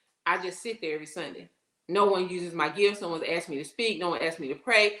attend, I just sit there every Sunday. No one uses my gifts. No one's asked me to speak. No one asked me to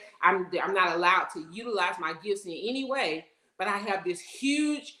pray. I'm not allowed to utilize my gifts in any way, but I have this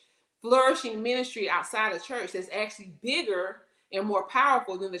huge flourishing ministry outside of church that's actually bigger and more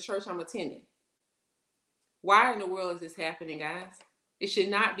powerful than the church I'm attending. Why in the world is this happening, guys? It should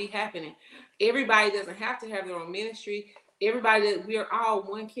not be happening. Everybody doesn't have to have their own ministry. We are all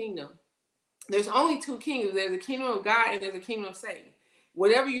one kingdom. There's only two kingdoms. There's a kingdom of God and there's a kingdom of Satan.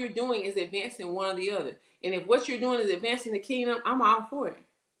 Whatever you're doing is advancing one or the other. And if what you're doing is advancing the kingdom, I'm all for it.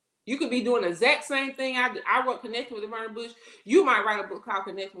 You could be doing the exact same thing. I wrote Connecting with the Burning Bush. You might write a book called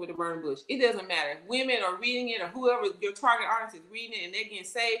Connecting with the Burning Bush. It doesn't matter. Women are reading it or whoever your target audience is reading it and they're getting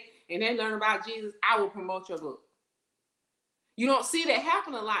saved and they learn about Jesus, I will promote your book. You don't see that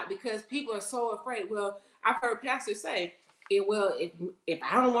happen a lot because people are so afraid. Well, I've heard pastors say, if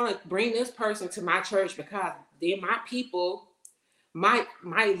I don't want to bring this person to my church because they're my people, might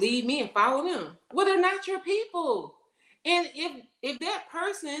leave me and follow them. Well, they're not your people. And if that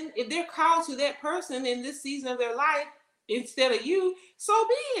person, if they're called to that person in this season of their life instead of you, so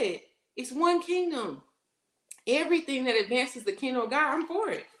be it. It's one kingdom. Everything that advances the kingdom of God, I'm for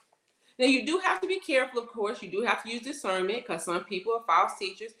it. Now, you do have to be careful, of course. You do have to use discernment because some people are false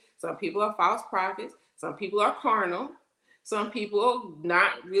teachers. Some people are false prophets. Some people are carnal. Some people are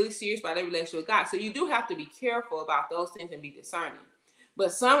not really serious about their relationship with God. So you do have to be careful about those things and be discerning.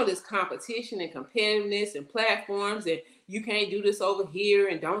 But some of this competition and competitiveness and platforms and you can't do this over here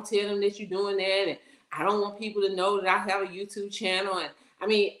and don't tell them that you're doing that. And I don't want people to know that I have a YouTube channel. And I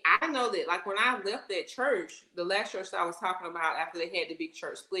mean, I know that like when I left that church, the last church I was talking about after they had the big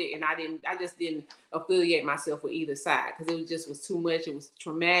church split, and I just didn't affiliate myself with either side because it was too much. It was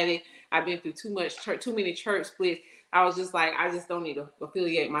traumatic. I've been through too many church splits. I was just like, I just don't need to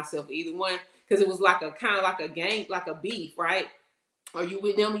affiliate myself with either one because it was like a kind of like a gang, like a beef, right? Are you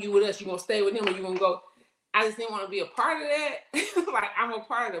with them or you with us? You gonna stay with them or you gonna go? I just didn't want to be a part of that. Like I'm a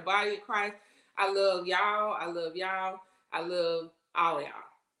part of the body of Christ. I love y'all. I love all of y'all.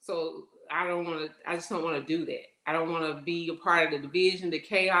 So I just don't want to do that. I don't want to be a part of the division, the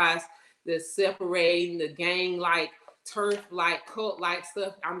chaos, the separating, the gang-like, turf-like, cult-like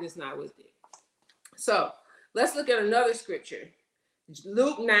stuff. I'm just not with it. So let's look at another scripture.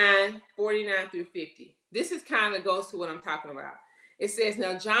 Luke 9:49-50. This is kind of goes to what I'm talking about. It says,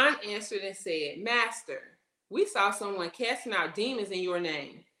 now John answered and said, Master, we saw someone casting out demons in your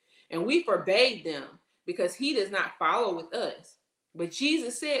name, and we forbade them because he does not follow with us. But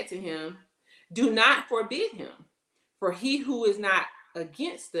Jesus said to him, do not forbid him, for he who is not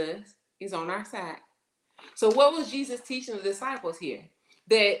against us is on our side. So what was Jesus teaching the disciples here?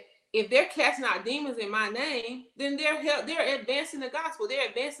 That if they're casting out demons in my name, then they're advancing the gospel. They're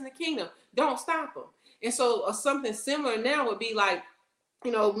advancing the kingdom. Don't stop them. And so something similar now would be like,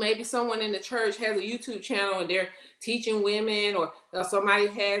 maybe someone in the church has a YouTube channel and they're teaching women, or somebody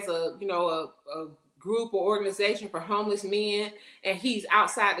has a group or organization for homeless men, and he's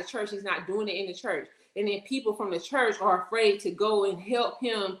outside the church. He's not doing it in the church. And then people from the church are afraid to go and help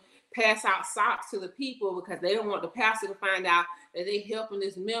him pass out socks to the people because they don't want the pastor to find out that they're helping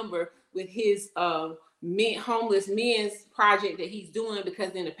this member with his homeless men's project that he's doing,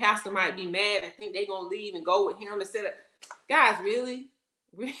 because then the pastor might be mad and think they're going to leave and go with him instead of, guys, really?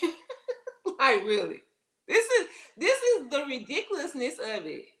 Like, really? This is the ridiculousness of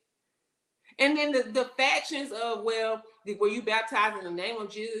it. And then the factions of, well, were you baptized in the name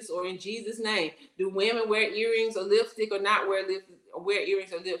of Jesus or in Jesus' name? Do women wear earrings or lipstick or not wear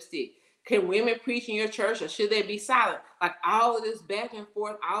earrings or lipstick? Can women preach in your church or should they be silent? Like all of this back and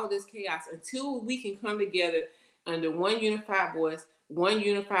forth, all of this chaos, until we can come together under one unified voice, one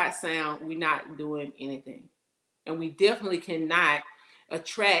unified sound, we're not doing anything. And we definitely cannot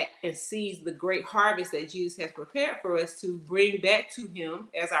attract and seize the great harvest that Jesus has prepared for us to bring back to him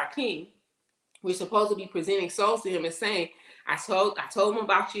as our king. We're supposed to be presenting souls to him and saying, I told them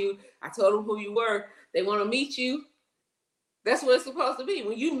about you. I told them who you were. They want to meet you. That's what it's supposed to be.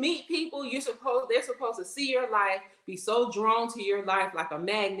 When you meet people, they're supposed to see your life, be so drawn to your life like a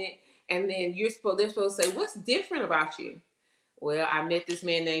magnet. And then they're supposed to say, what's different about you? Well, I met this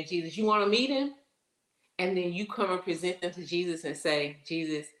man named Jesus. You want to meet him? And then you come and present them to Jesus and say,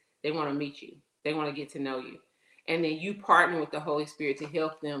 Jesus, they want to meet you. They want to get to know you. And then you partner with the Holy Spirit to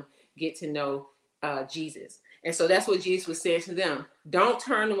help them get to know Jesus. And so that's what Jesus was saying to them. Don't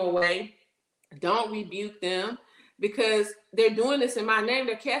turn them away. Don't rebuke them, because they're doing this in my name.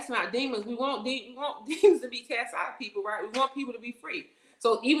 They're casting out demons. We want demons to be cast out of people, right? We want people to be free.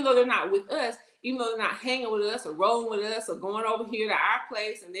 So even though they're not with us, even though they're not hanging with us or rolling with us or going over here to our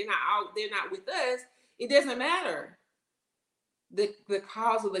place and they're not with us, it doesn't matter. the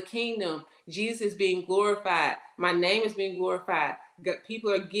cause of the kingdom. Jesus is being glorified. My name is being glorified.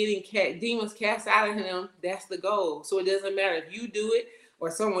 People are getting demons cast out of him. That's the goal. So it doesn't matter if you do it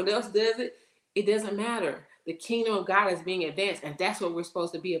or someone else does it. It doesn't matter. The kingdom of God is being advanced, and that's what we're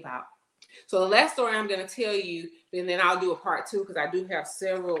supposed to be about. So the last story I'm going to tell you, and then I'll do a part 2 because I do have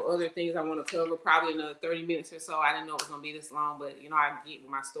several other things I want to cover, probably another 30 minutes or so. I didn't know it was going to be this long, but I get with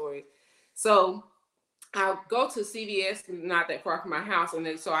my stories. So I'll go to CVS, not that far from my house, and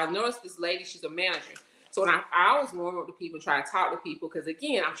then so I noticed this lady, she's a manager. So when I always warm up to people, try to talk to people, because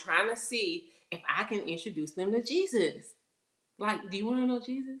again, I'm trying to see if I can introduce them to Jesus. Like, do you want to know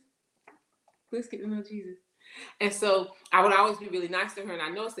Jesus? Let's get to know Jesus. And so I would always be really nice to her, and I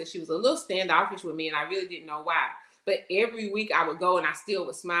noticed that she was a little standoffish with me, and I really didn't know why. But every week I would go, and I still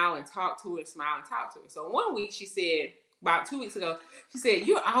would smile and talk to her, smile and talk to her. So one week she said, about 2 weeks ago, she said,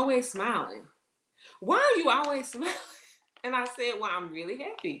 "You're always smiling. Why are you always smiling?" And I said, "Well, I'm really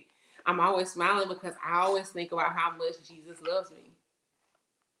happy. I'm always smiling because I always think about how much Jesus loves me.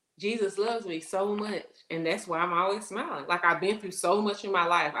 Jesus loves me so much, and that's why I'm always smiling. Like, I've been through so much in my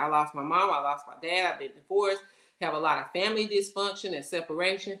life. I lost my mom, I lost my dad, I've been divorced, have a lot of family dysfunction and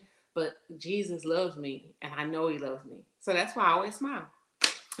separation, but Jesus loves me, and I know he loves me. So that's why I always smile."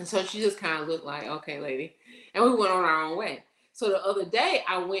 And so she just kind of looked like, "Okay, lady." And we went on our own way. So the other day,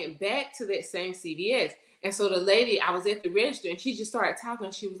 I went back to that same CVS. And so the lady, I was at the register, and she just started talking.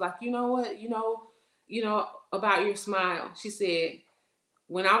 She was like, "You know what, about your smile." She said,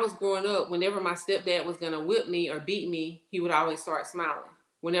 "When I was growing up, whenever my stepdad was going to whip me or beat me, he would always start smiling.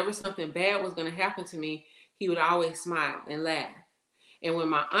 Whenever something bad was going to happen to me, he would always smile and laugh. And when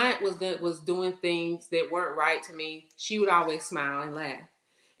my aunt was doing things that weren't right to me, she would always smile and laugh.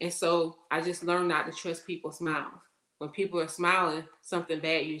 And so I just learned not to trust people's smiles. When people are smiling, something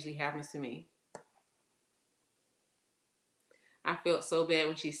bad usually happens to me." I felt so bad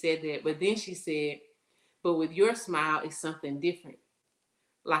when she said that. But then she said, "But with your smile, it's something different.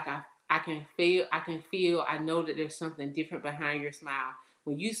 Like I can feel, I know that there's something different behind your smile.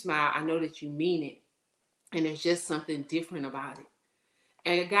 When you smile, I know that you mean it. And there's just something different about it."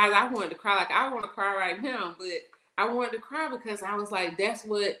 And guys, I wanted to cry. Like, I want to cry right now, but I wanted to cry because I was like, that's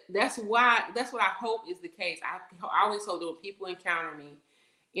what I hope is the case. I always hope that when people encounter me,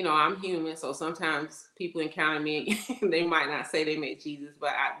 I'm human, so sometimes people encounter me and they might not say they met Jesus,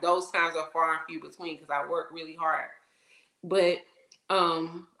 but those times are far and few between because I work really hard. But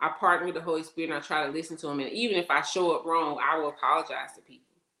I partner with the Holy Spirit and I try to listen to him. And even if I show up wrong, I will apologize to people.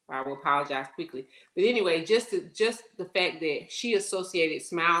 I will apologize quickly. But anyway, just the fact that she associated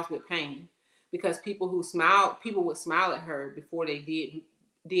smiles with pain, because people would smile at her before they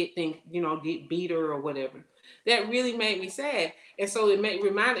did things, did beat her or whatever. That really made me sad. And so it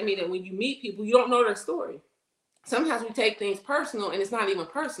reminded me that when you meet people, you don't know their story. Sometimes we take things personal, and it's not even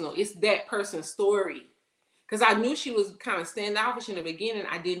personal. It's that person's story. Because I knew she was kind of standoffish in the beginning.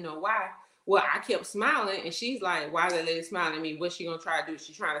 I didn't know why. Well, I kept smiling, and she's like, "Why that lady smiling at me? What's she gonna try to do?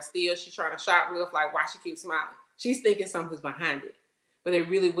 She's trying to steal. She's trying to shoplift. Like, why she keeps smiling?" She's thinking something's behind it, but there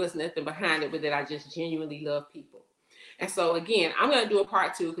really was nothing behind it. But that I just genuinely love people. And so again, I'm gonna do a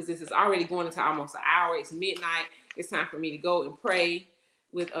part 2 because this is already going into almost an hour. It's midnight. It's time for me to go and pray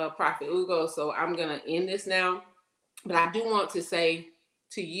with Prophet Ugo. So I'm gonna end this now. But I do want to say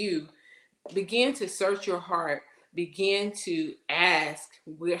to you, begin to search your heart. Begin to ask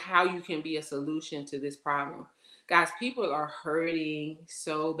how you can be a solution to this problem. Guys, people are hurting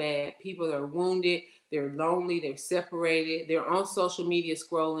so bad. People are wounded. They're lonely. They're separated. They're on social media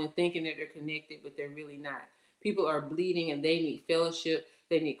scrolling, thinking that they're connected, but they're really not. People are bleeding and they need fellowship.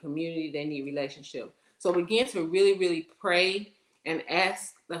 They need community. They need relationship. So begin to really, really pray and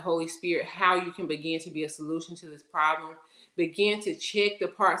ask the Holy Spirit how you can begin to be a solution to this problem. Begin to check the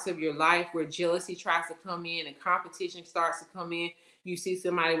parts of your life where jealousy tries to come in and competition starts to come in. You see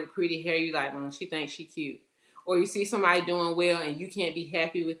somebody with pretty hair, you like, she thinks she's cute. Or you see somebody doing well and you can't be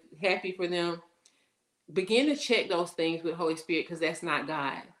happy for them. Begin to check those things with Holy Spirit, because that's not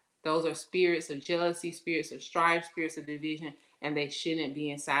God. Those are spirits of jealousy, spirits of strife, spirits of division, and they shouldn't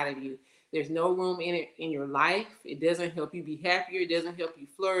be inside of you. There's no room in it in your life. It doesn't help you be happier. It doesn't help you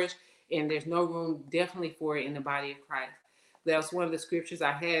flourish. And there's no room definitely for it in the body of Christ. That's one of the scriptures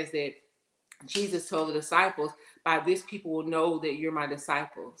I had, is that Jesus told the disciples, "By this people will know that you're my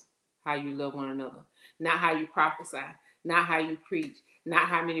disciples, how you love one another." Not how you prophesy, not how you preach, not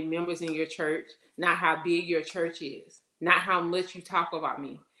how many members in your church, not how big your church is, not how much you talk about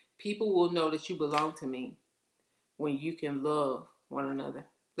me. People will know that you belong to me when you can love one another.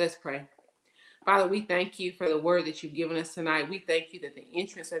 Let's pray. Father, we thank you for the word that you've given us tonight. We thank you that the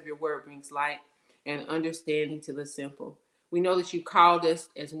entrance of your word brings light and understanding to the simple. We know that you called us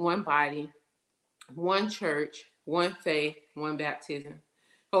as one body, one church, one faith, one baptism.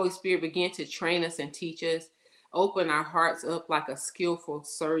 Holy Spirit, begin to train us and teach us. Open our hearts up like a skillful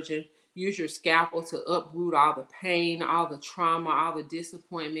surgeon. Use your scalpel to uproot all the pain, all the trauma, all the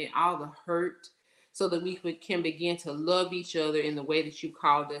disappointment, all the hurt, so that we can begin to love each other in the way that you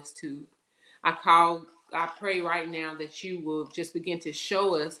called us to. I pray right now that you will just begin to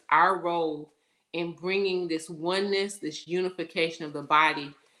show us our role in bringing this oneness, this unification of the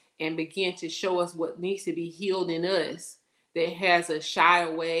body, and begin to show us what needs to be healed in us that has us shy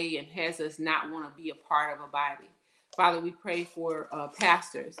away and has us not want to be a part of a body. Father, we pray for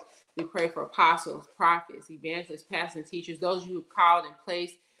pastors. We pray for apostles, prophets, evangelists, pastors, and teachers, those you have called and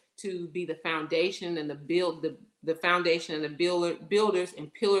placed to be the foundation and the foundation and the builders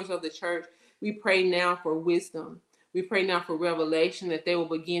and pillars of the church. We pray now for wisdom. We pray now for revelation, that they will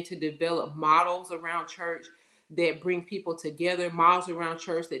begin to develop models around church that bring people together, models around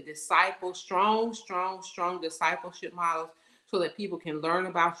church that disciple, strong discipleship models, so that people can learn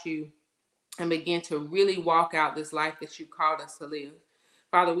about you and begin to really walk out this life that you called us to live.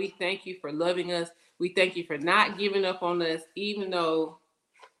 Father, we thank you for loving us. We thank you for not giving up on us, even though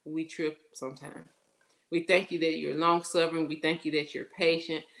we trip sometimes. We thank you that you're long-suffering. We thank you that you're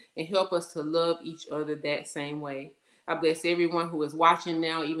patient, and help us to love each other that same way. I bless everyone who is watching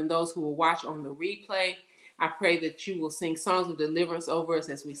now, even those who will watch on the replay. I pray that you will sing songs of deliverance over us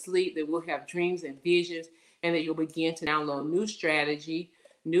as we sleep, that we'll have dreams and visions, and that you'll begin to download new strategy,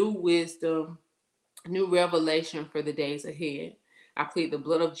 new wisdom, new revelation for the days ahead. I plead the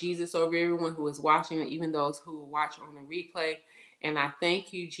blood of Jesus over everyone who is watching, and even those who will watch on the replay. And I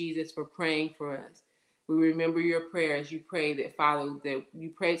thank you, Jesus, for praying for us. We remember your prayers. You prayed that, Father, that you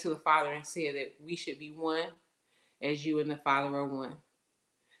prayed to the Father and said that we should be one as you and the Father are one.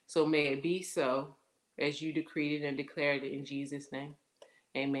 So may it be so as you decreed it and declared it in Jesus' name.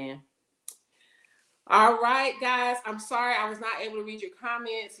 Amen. All right, guys. I'm sorry I was not able to read your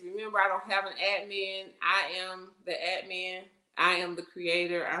comments. Remember, I don't have an admin. I am the admin. I am the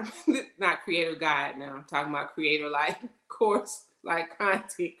creator. I'm not creator God now. I'm talking about creator like course, like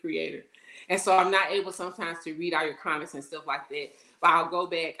content creator. And so I'm not able sometimes to read all your comments and stuff like that. But I'll go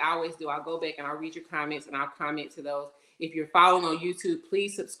back. I always do. I'll go back and I'll read your comments and I'll comment to those. If you're following on YouTube,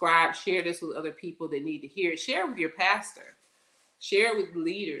 please subscribe. Share this with other people that need to hear it. Share with your pastor. Share with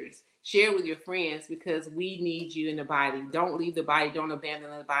leaders. Share with your friends, because we need you in the body. Don't leave the body. Don't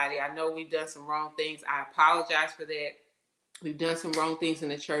abandon the body. I know we've done some wrong things. I apologize for that. We've done some wrong things in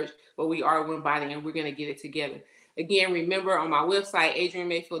the church, but we are one body and we're going to get it together. Again, remember, on my website,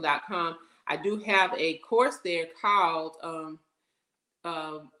 adrianmayfield.com, I do have a course there called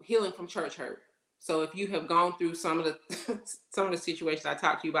Healing from Church Hurt. So if you have gone through some of the situations I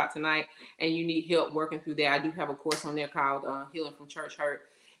talked to you about tonight and you need help working through that, I do have a course on there called Healing from Church Hurt.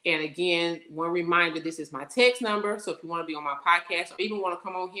 And again, one reminder, this is my text number. So if you want to be on my podcast or even want to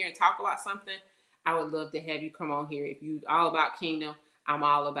come on here and talk about something, I would love to have you come on here. If you're all about kingdom, I'm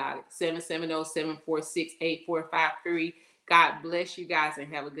all about it. 770-746-8453. God bless you guys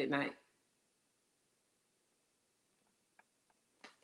and have a good night.